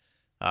deck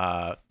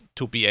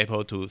to be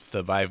able to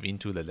survive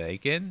into the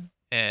late game.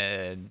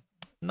 And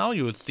now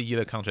you see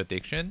the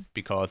contradiction,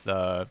 because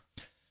the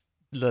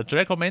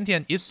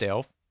Dracomantium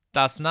itself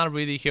does not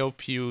really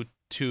help you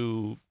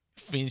to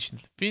finish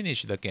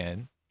the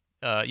game.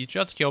 It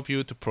just helps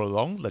you to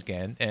prolong the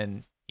game,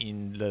 and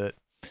in the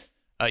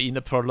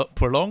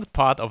prolonged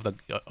part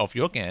of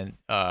your game,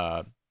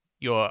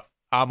 your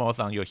armors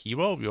on your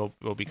hero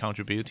will be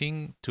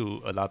contributing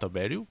to a lot of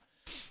value,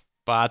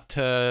 but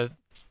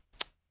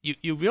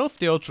you will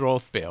still draw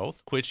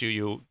spells, which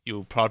you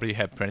probably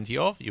have plenty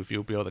of if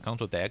you build a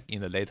control deck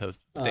in the later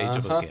stage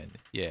of the game.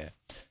 Yeah.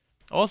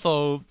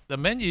 Also, the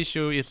main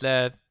issue is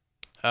that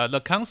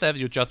the concept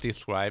you just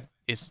described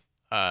it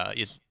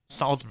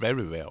sounds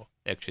very well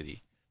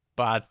actually,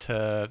 but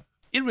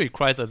it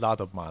requires a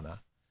lot of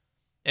mana,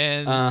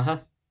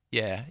 and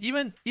yeah,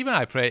 even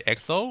I play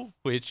EXO,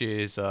 which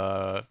is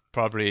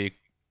probably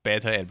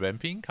better at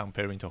ramping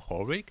comparing to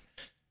Horik.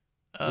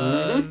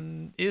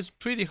 It's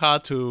pretty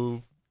hard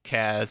to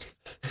cast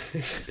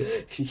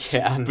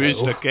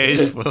Breach the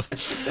Gate.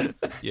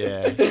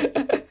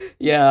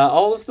 Yeah,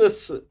 all of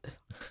this.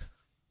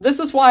 This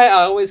is why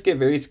I always get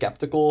very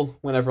skeptical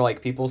whenever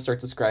like people start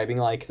describing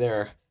like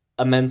their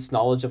immense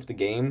knowledge of the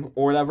game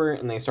or whatever,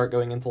 and they start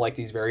going into like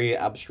these very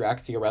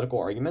abstract theoretical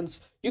arguments.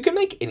 You can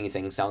make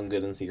anything sound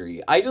good in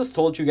theory. I just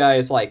told you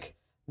guys like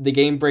the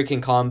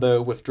game-breaking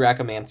combo with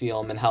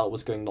Dracomantium and how it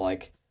was going to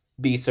like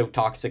be so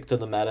toxic to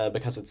the meta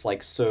because it's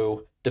like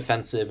so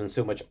defensive and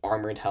so much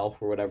armored health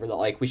or whatever that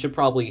like we should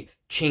probably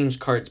change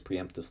cards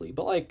preemptively.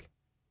 But like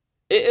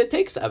it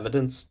takes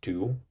evidence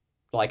too,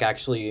 like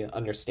actually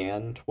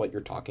understand what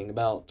you're talking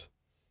about.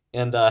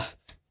 And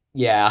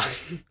yeah.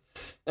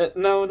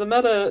 No, the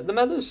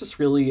meta is just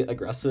really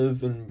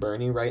aggressive and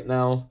burny right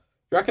now.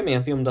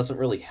 Dracomantium doesn't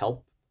really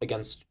help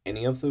against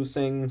any of those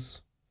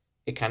things.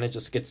 It kind of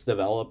just gets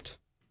developed.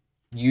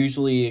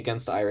 Usually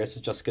against Iris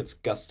it just gets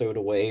gustoed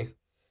away.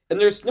 And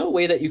there's no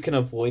way that you can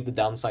avoid the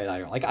downside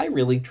either. Like I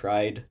really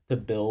tried to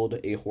build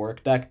a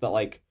Horik deck that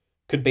like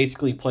could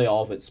basically play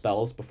all of its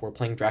spells before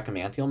playing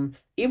Dracomantium.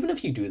 Even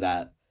if you do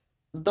that,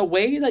 the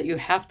way that you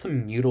have to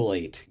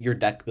mutilate your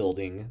deck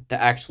building to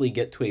actually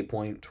get to a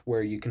point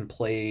where you can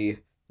play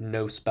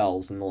no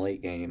spells in the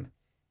late game,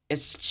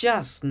 it's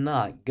just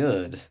not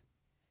good.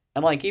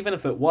 And like even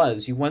if it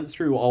was, you went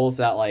through all of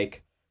that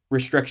like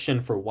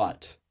restriction for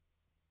what?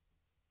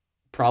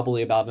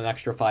 Probably about an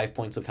extra 5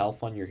 points of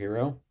health on your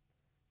hero.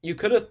 You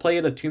could have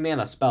played a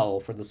 2-mana spell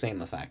for the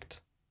same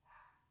effect.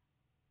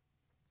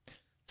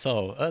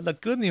 So the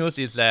good news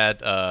is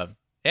that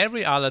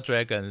every other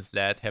dragons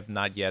that have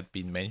not yet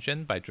been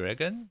mentioned by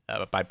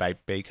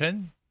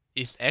Bacon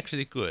is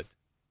actually good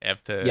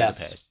after the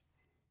patch.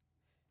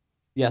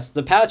 Yes,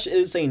 the patch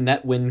is a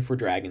net win for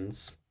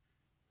dragons.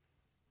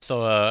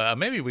 So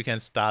maybe we can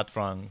start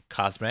from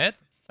Cosmet.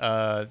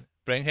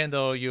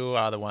 blankHandle, you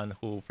are the one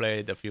who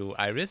played a few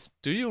Iris.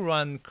 Do you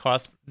run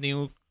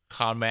new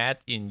Karmat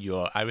in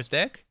your Iris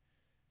deck?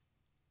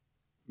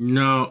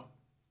 No,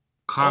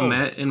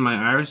 Comet in my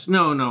Iris.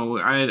 No,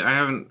 I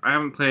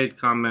haven't played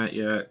Comet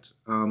yet.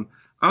 I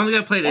don't think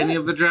I've played any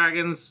of the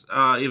dragons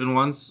even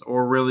once,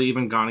 or really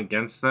even gone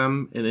against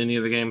them in any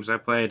of the games I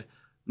played.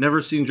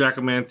 Never seen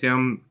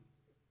Dracomantium.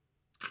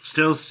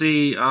 Still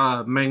see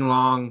Meng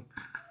Long,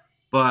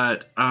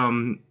 but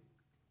I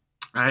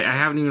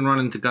haven't even run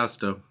into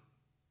Gusto.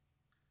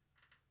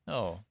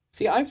 Oh.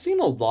 See, I've seen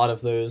a lot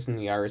of those in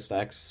the Iris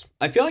decks.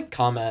 I feel like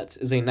Comet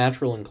is a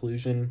natural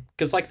inclusion,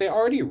 because like they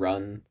already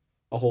run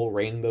a whole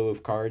rainbow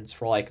of cards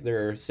for like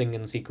their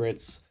Singing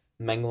Secrets,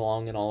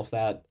 Menglong, and all of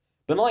that.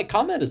 But like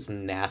Comet is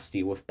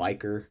nasty with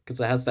Biker, because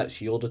it has that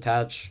shield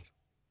attached.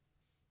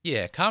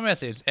 Yeah,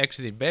 Comet is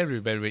actually very,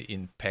 very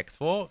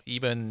impactful,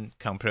 even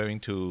comparing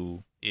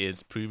to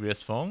its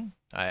previous form.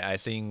 I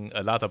think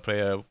a lot of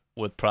players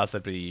would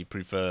possibly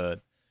prefer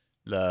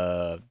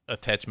the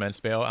attachment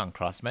spell on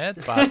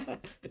Crossmat,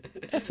 but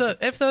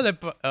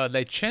after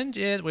they change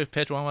it with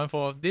patch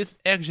 114, this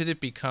actually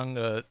become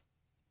a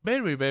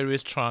very, very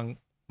strong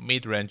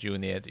mid-range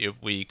unit,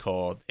 if we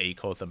call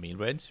ACOS a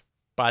mid-range.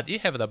 But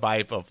it have the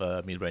vibe of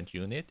a mid-range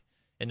unit.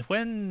 And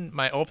when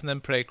my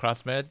opponent play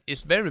Crossmat,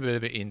 it's very,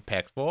 very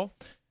impactful.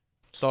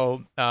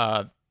 So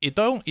it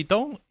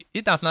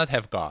does not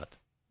have God,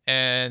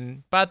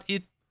 but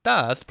it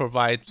does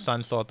provide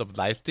some sort of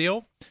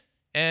lifesteal.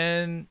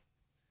 And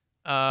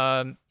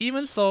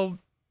even so,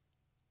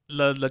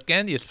 the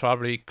game is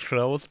probably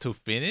close to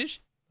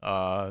finish.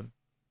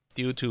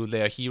 Due to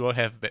their hero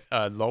have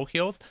low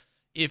heals.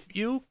 If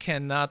you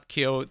cannot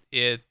kill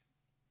it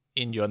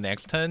in your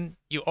next turn,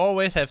 you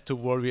always have to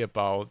worry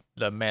about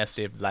the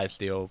massive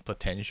lifesteal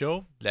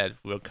potential that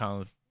will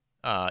come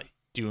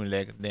during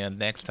their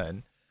next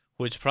turn,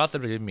 which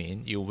possibly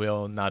means you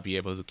will not be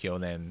able to kill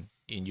them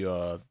in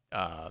your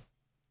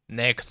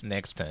next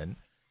turn.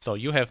 So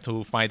you have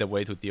to find a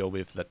way to deal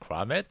with the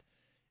Kramet.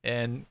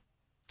 And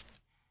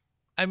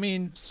I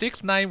mean,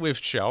 6/9 with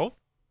Shell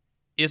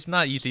is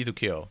not easy to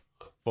kill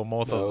for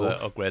most of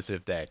the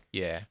aggressive deck.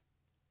 Yeah.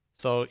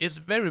 So it's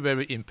very,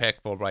 very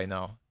impactful right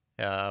now,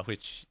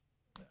 which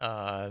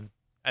I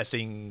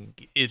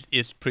think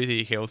is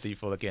pretty healthy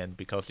for the game,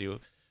 because you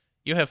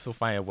have to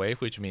find a way,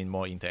 which means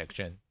more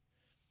interaction.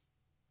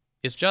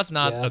 It's just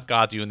not a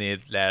guard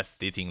unit that's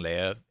sitting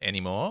there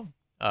anymore.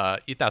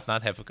 It does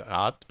not have a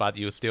guard, but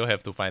you still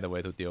have to find a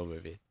way to deal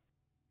with it.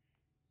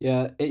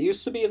 Yeah, it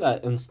used to be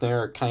that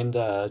Ensnare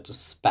kinda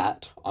just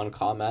spat on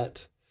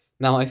Comet.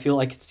 Now I feel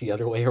like it's the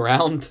other way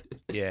around.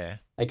 Yeah.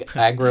 Like,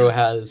 aggro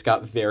has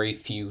got very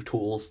few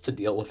tools to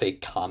deal with a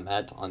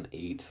Comet on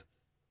 8.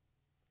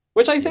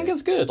 Which I think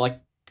is good.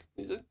 Like,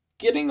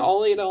 getting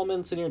all 8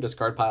 elements in your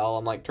discard pile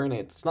on, like, turn 8,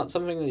 it's not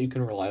something that you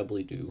can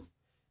reliably do.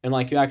 And,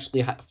 like, you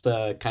actually have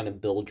to kind of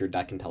build your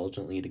deck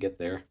intelligently to get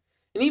there.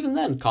 And even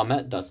then,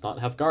 Comet does not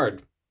have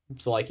guard.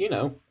 So, like,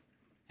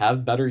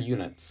 have better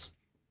units.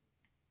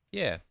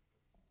 Yeah.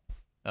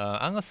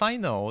 On a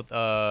side note,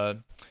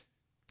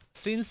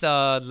 since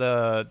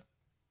the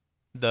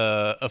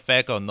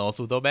effect of no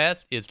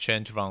pseudo-bats is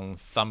changed from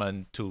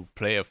summon to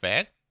play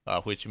effect,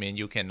 which means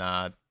you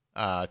cannot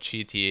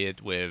cheat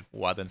it with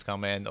Warden's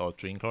Command or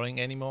Dream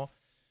Crawling anymore.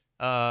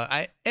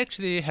 I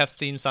actually have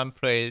seen some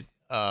play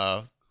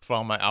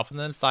from my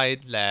opponent's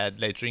side that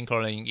they Dream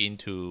Crawling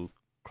into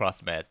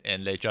Crossmat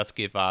and they just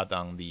give out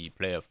on the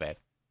play effect.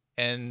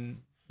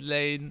 And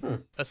they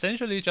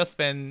essentially just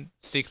spend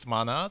 6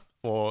 mana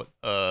for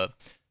a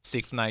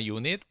 6/9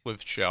 unit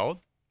with Shield,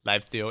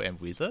 Lifesteal,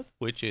 and Wizard,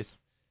 which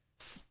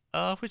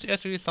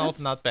actually sounds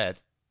not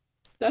bad.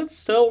 That's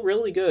still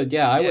really good.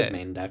 Yeah, I would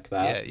main deck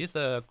that. Yeah, it's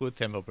a good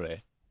tempo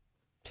play.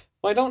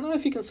 Well, I don't know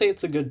if you can say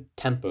it's a good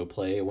tempo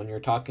play when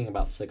you're talking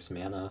about 6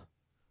 mana.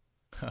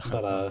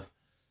 But,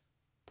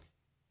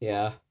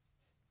 yeah.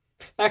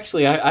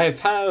 Actually, I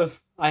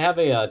have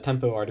a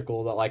tempo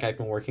article that, like, I've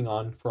been working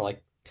on for,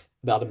 like,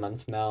 about a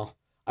month now.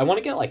 I want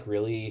to get, like,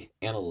 really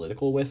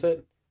analytical with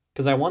it,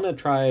 because I want to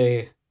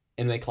try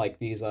and make, like,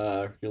 these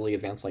really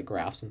advanced, like,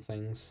 graphs and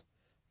things.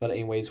 But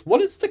anyways,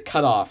 what is the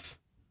cutoff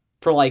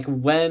for, like,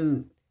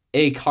 when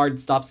a card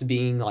stops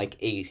being,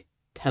 like, a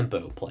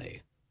tempo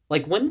play?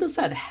 Like, when does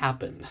that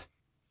happen?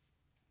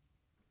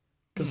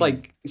 Because,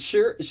 like,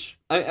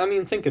 I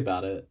mean, think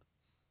about it.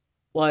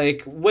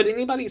 Like, would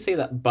anybody say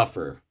that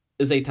Buffer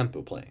is a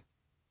tempo play?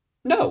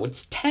 No,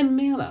 it's 10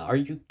 mana. Are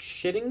you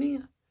shitting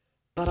me?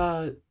 But,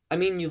 I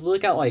mean, you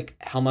look at, like,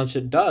 how much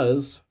it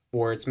does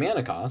for its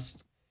mana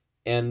cost,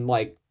 and,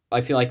 like,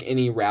 I feel like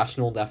any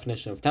rational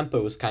definition of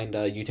tempo is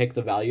kinda, you take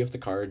the value of the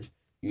card,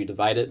 you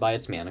divide it by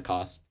its mana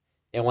cost,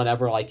 and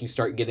whenever, like, you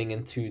start getting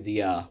into the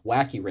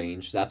wacky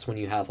range, that's when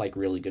you have, like,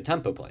 really good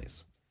tempo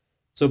plays.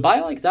 So by,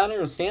 like, that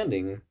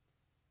understanding,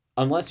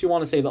 unless you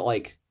want to say that,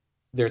 like,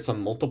 there's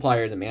some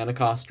multiplier to mana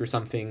cost or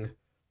something,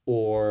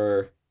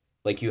 or,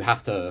 like, you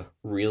have to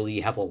really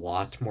have a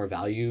lot more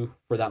value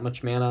for that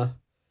much mana,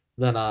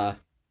 then,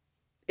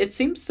 it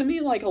seems to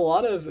me like a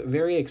lot of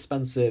very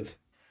expensive,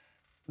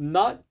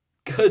 not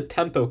good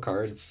tempo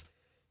cards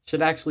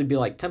should actually be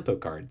like tempo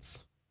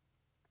cards.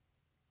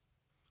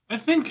 I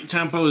think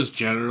tempo is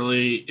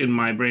generally, in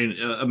my brain,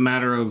 a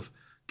matter of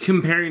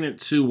comparing it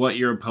to what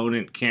your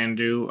opponent can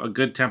do. A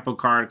good tempo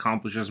card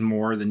accomplishes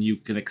more than you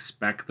can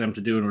expect them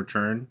to do in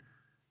return.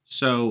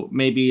 So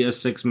maybe a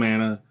 6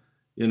 mana,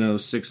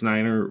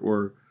 6/9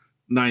 or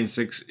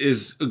 9/6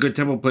 is a good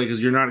tempo play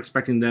because you're not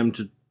expecting them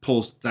to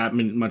pull that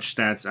much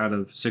stats out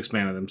of 6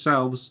 mana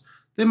themselves.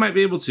 They might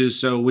be able to.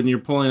 So when you're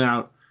pulling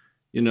out,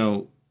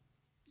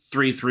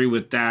 3/3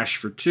 with dash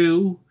for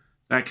 2,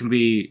 that can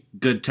be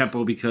good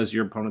tempo because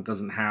your opponent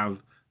doesn't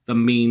have the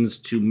means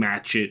to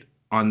match it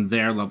on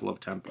their level of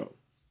tempo.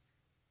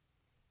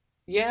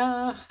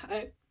 Yeah,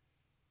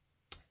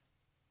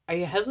 I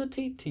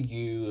hesitate to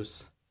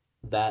use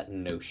that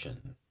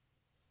notion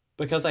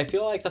because I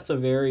feel like that's a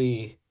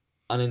very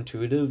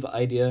unintuitive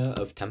idea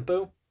of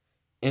tempo,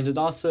 and it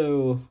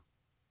also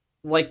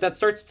that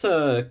starts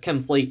to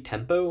conflate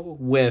tempo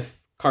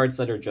with cards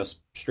that are just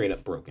straight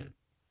up broken,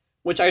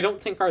 which I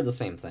don't think are the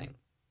same thing.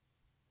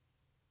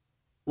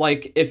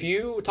 If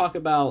you talk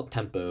about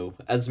tempo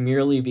as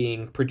merely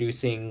being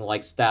producing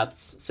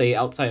stats, say,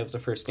 outside of the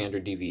first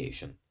standard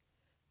deviation,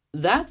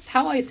 that's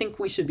how I think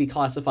we should be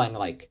classifying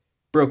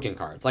broken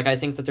cards. I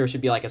think that there should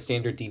be a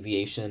standard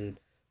deviation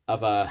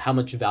of how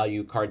much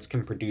value cards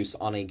can produce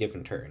on a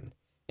given turn,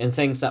 and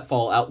things that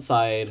fall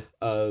outside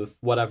of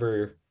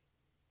whatever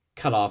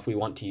cutoff we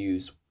want to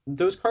use,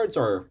 those cards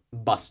are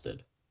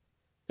busted,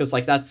 because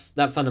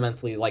that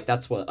fundamentally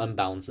that's what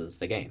unbalances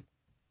the game.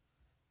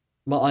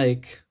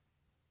 But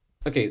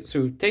okay,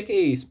 so take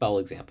a spell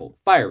example.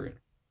 Fire Rune.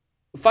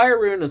 Fire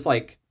Rune is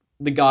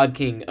the god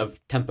king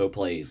of tempo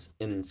plays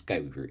in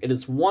Skyweaver. It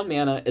is 1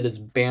 mana, it is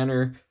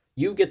banner,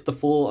 you get the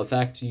full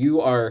effect,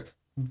 you are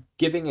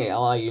giving a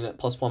ally unit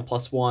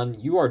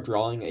 +1/+1, you are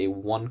drawing a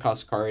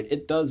 1-cost card,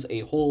 it does a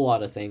whole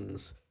lot of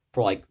things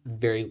for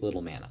very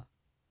little mana.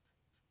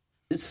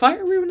 Is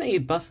Fire Rune a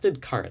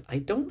busted card? I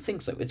don't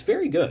think so. It's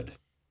very good.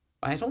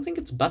 I don't think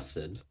it's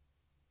busted.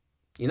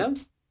 Yeah,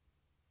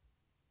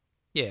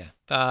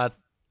 but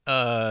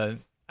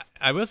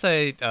I will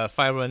say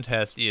Fire Rune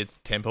has its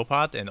tempo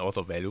part and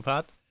also value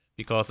part,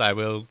 because I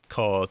will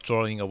call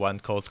drawing a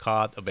 1-cost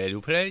card a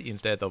value play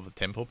instead of a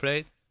tempo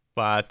play.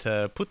 But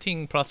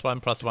putting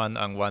 +1/+1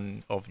 on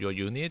one of your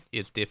unit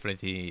is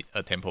definitely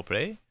a tempo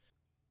play.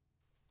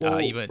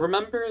 Well,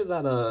 remember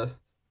that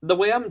the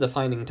way I'm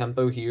defining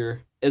tempo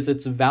here is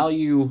its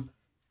value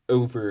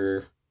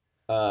over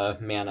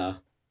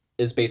mana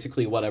is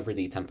basically whatever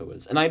the tempo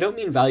is. And I don't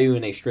mean value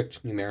in a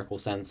strict numerical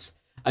sense.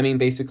 I mean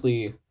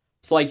basically,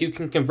 so you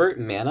can convert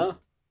mana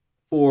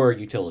for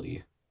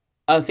utility.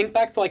 Think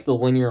back to the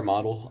linear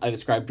model I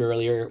described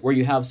earlier, where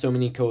you have so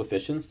many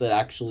coefficients that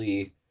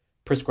actually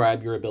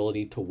prescribe your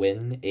ability to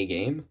win a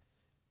game.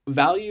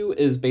 Value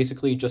is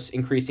basically just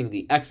increasing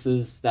the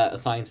x's that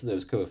assign to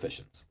those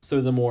coefficients.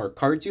 So the more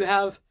cards you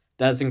have,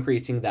 that is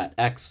increasing that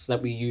x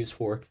that we use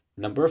for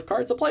number of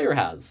cards a player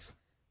has.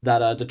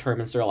 That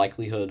determines their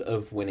likelihood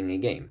of winning a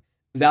game.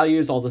 Value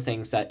is all the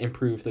things that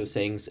improve those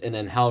things, and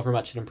then however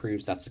much it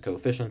improves, that's the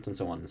coefficient, and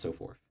so on and so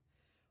forth.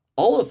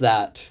 All of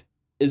that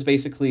is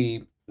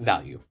basically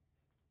value.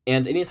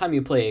 And anytime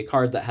you play a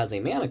card that has a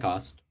mana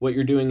cost, what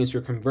you're doing is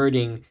you're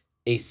converting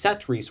a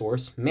set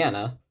resource,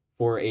 mana,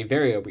 for a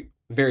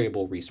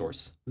variable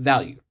resource,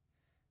 value.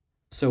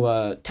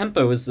 So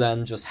tempo is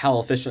then just how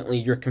efficiently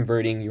you're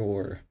converting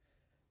your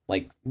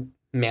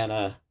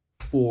mana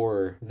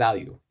for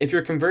value. If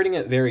you're converting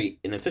it very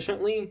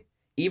inefficiently,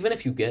 even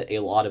if you get a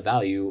lot of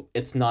value,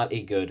 it's not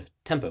a good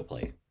tempo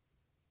play.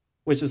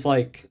 Which is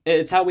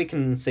it's how we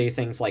can say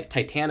things like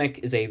Titanic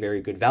is a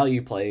very good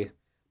value play,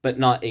 but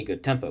not a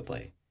good tempo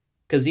play.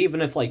 Because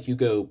even if you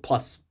go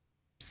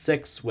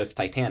 +6 with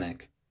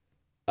Titanic,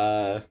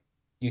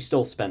 you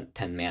still spent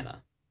 10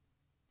 mana.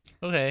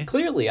 Okay.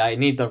 Clearly, I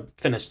need to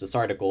finish this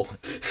article.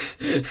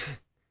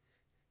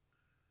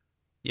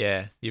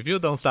 Yeah, if you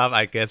don't stop,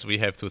 I guess we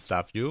have to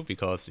stop you,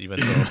 because even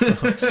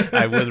though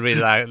I would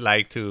really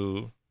like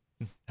to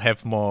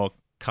have more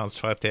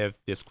constructive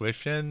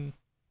description,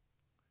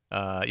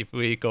 if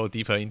we go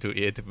deeper into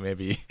it,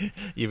 maybe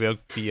it will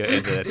be an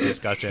endless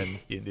discussion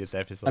in this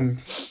episode. I'm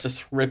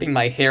just ripping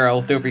my hair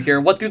out over here.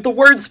 What do the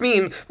words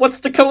mean? What's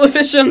the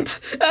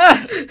coefficient?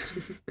 Ah!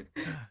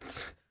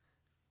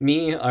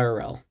 Me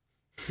IRL.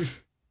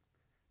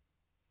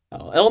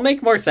 Oh, it'll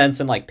make more sense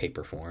in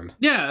paper form.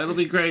 Yeah, it'll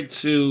be great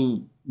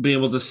to be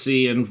able to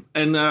see and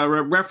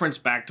reference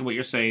back to what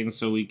you're saying,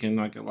 so we can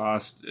not get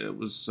lost. It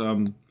was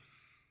a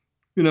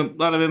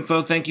lot of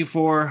info. Thank you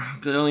for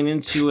going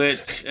into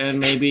it, and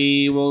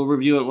maybe we'll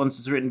review it once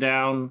it's written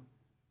down.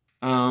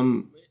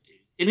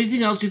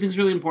 Anything else you think is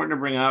really important to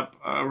bring up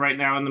right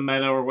now in the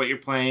meta, or what you're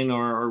playing,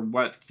 or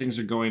what things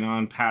are going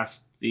on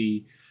past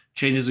the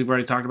changes we've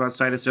already talked about,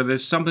 Cytus? So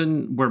there's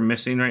something we're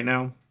missing right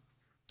now?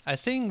 I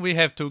think we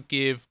have to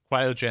give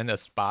Cryogen a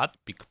spot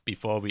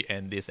before we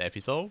end this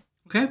episode.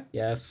 Okay.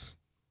 Yes.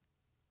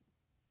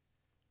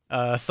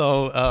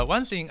 So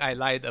one thing I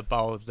liked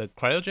about the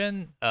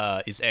Cryogen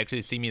is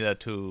actually similar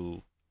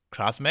to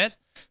classmate.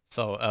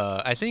 So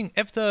I think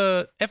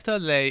after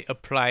they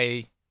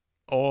apply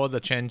all the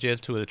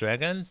changes to the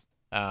dragons,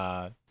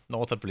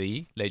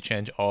 notably they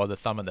change all the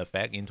summon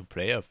effect into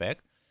player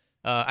effect.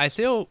 I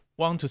still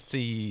want to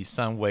see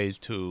some ways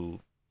to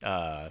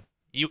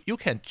you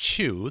can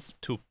choose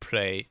to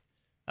play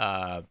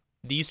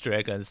these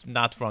dragons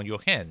not from your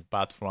hand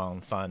but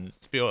from some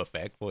spell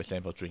effect, for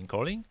example Dream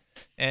Calling.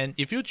 And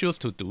if you choose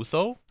to do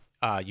so,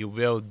 you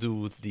will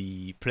lose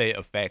the play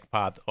effect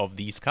part of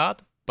this card,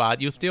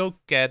 but you still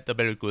get a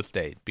very good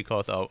state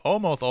because of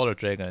almost all the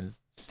dragons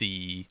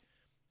see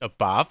a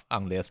buff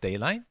on their state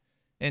line.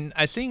 And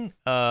I think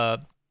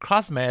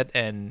Classmate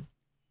and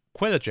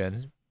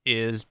Quilligen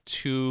is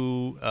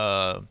two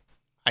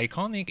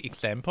iconic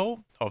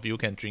example of you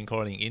can Dream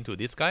Calling into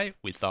this guy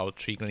without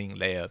triggering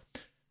their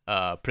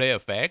play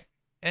effect,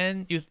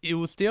 and you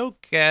will still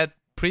get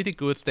pretty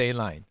good state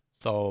line.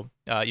 So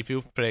if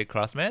you play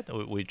Classmate,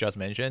 we just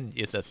mentioned,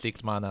 it's a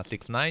 6 mana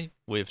 6/9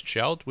 with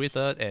Shout,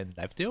 Wizard, and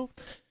Lifesteal.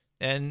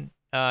 And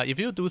if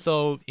you do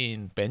so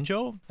in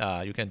Banjo,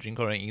 you can Dream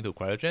Calling into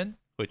Quilligen,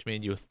 which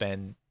means you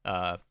spend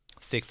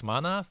 6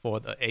 mana for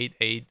the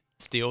 8/8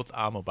 Steel's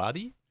Armor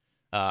Body,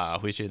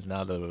 which is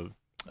another,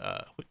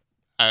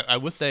 I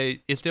would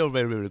say it's still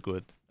very, very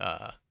good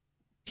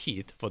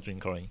hit for Dream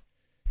Calling.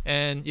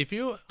 And if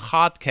you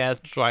hard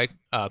cast Strike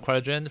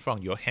Quilligen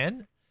from your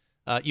hand,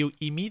 you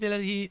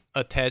immediately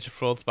attach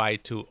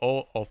Frostbite to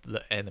all of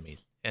the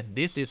enemies, and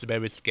this is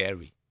very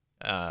scary.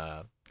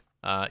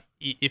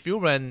 If you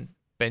run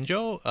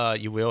Banjo,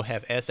 you will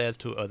have access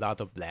to a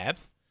lot of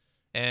labs,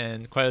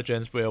 and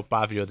Quilligens will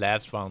buff your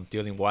labs from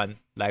dealing 1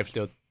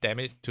 lifesteal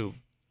damage to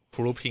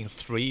grouping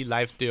 3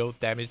 lifesteal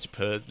damage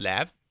per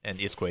lab, and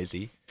it's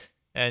crazy.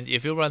 And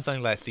if you run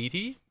something like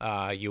CT,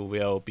 you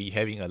will be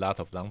having a lot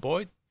of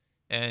Longboy,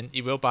 and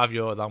it will buff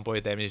your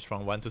Longboy damage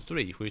from 1 to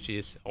 3, which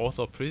is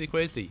also pretty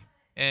crazy.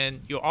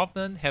 And you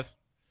often have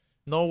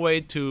no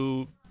way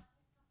to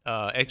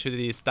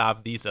actually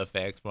stop this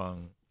effect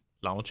from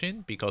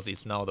launching because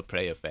it's now the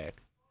play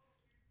effect.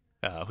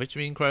 Which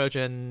means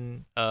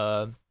Quilligen,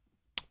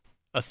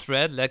 a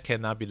threat that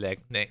cannot be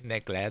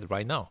neglected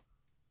right now.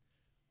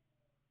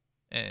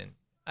 And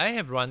I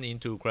have run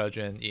into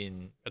Quilligen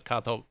in a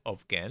couple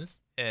of games,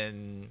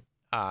 and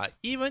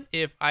even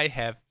if I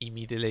have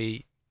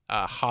immediately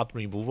hard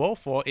removal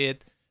for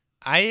it,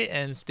 I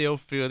am still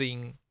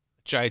feeling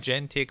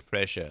gigantic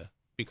pressure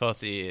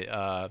because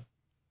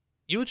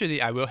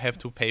usually I will have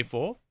to pay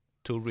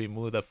to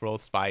remove the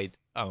Frostbite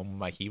on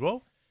my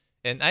hero,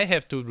 and I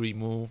have to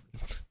remove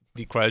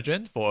the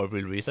Quilligen for a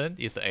real reason.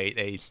 It's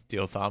 8/8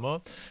 Steel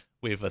Armor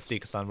with a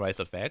 6 Sunrise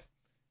effect,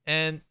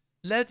 and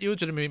that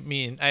usually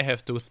means I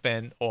have to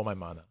spend all my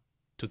mana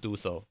to do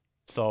so.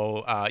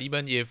 So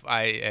even if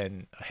I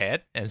am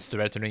ahead and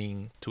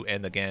threatening to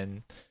end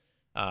again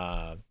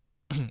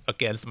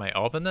against my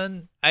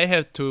opponent, I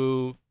have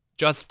to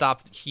just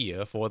stop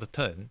here for the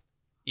turn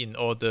in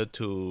order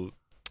to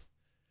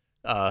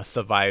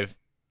survive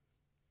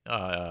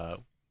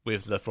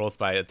with the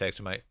Frostbite attack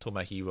to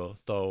my hero.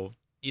 So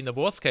in the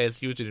worst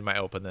case, usually my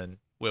opponent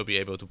will be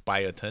able to buy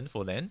a turn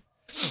for then.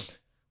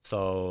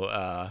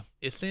 So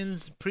it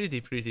seems pretty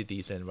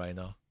decent right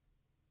now.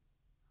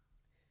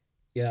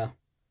 Yeah.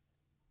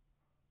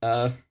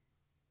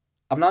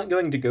 I'm not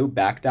going to go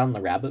back down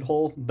the rabbit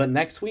hole, but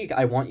next week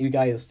I want you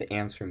guys to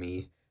answer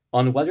me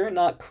on whether or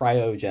not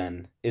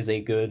Cryogen is a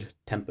good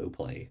tempo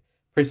play,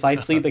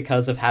 precisely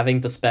because of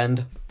having to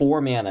spend 4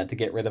 mana to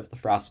get rid of the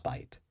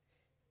Frostbite.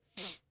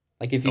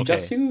 Like, if you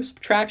just do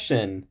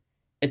subtraction,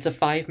 it's a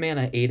 5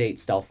 mana 8/8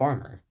 stealth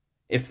armor.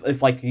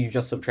 If like you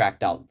just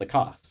subtract out the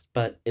cost.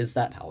 But is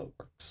that how it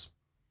works?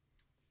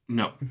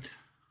 No.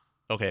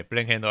 Okay,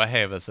 blankHandle, I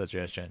have a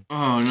suggestion.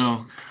 Oh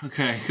no.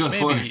 Okay, go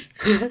for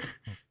it.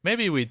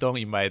 Maybe we don't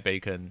invite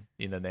Bacon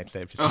in the next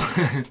episode.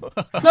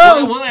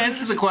 No, we'll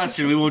answer the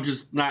question. We won't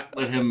just not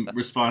let him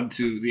respond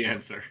to the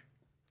answer.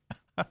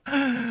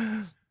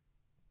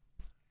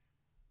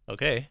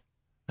 Okay.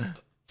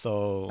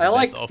 So I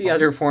liked the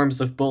other forms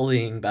of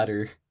bullying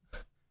better.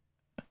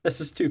 This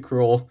is too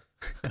cruel.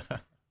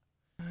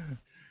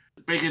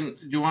 Bacon,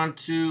 do you want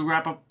to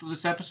wrap up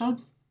this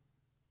episode?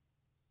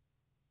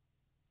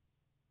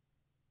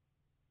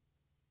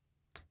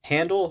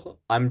 Handle,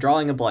 I'm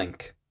drawing a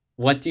blank.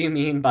 What do you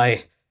mean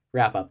by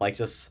wrap up? Like,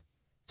 just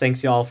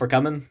thanks y'all for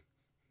coming?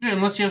 Yeah,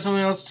 unless you have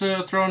something else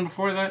to throw in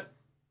before that.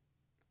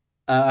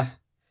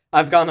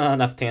 I've gone on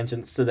enough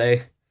tangents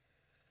today.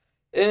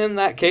 In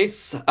that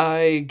case,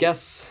 I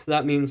guess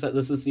that means that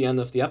this is the end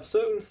of the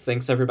episode.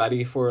 Thanks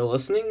everybody for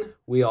listening.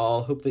 We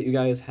all hope that you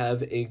guys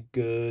have a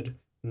good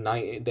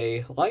night,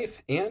 day,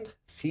 life, and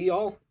see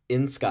y'all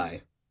in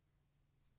Sky.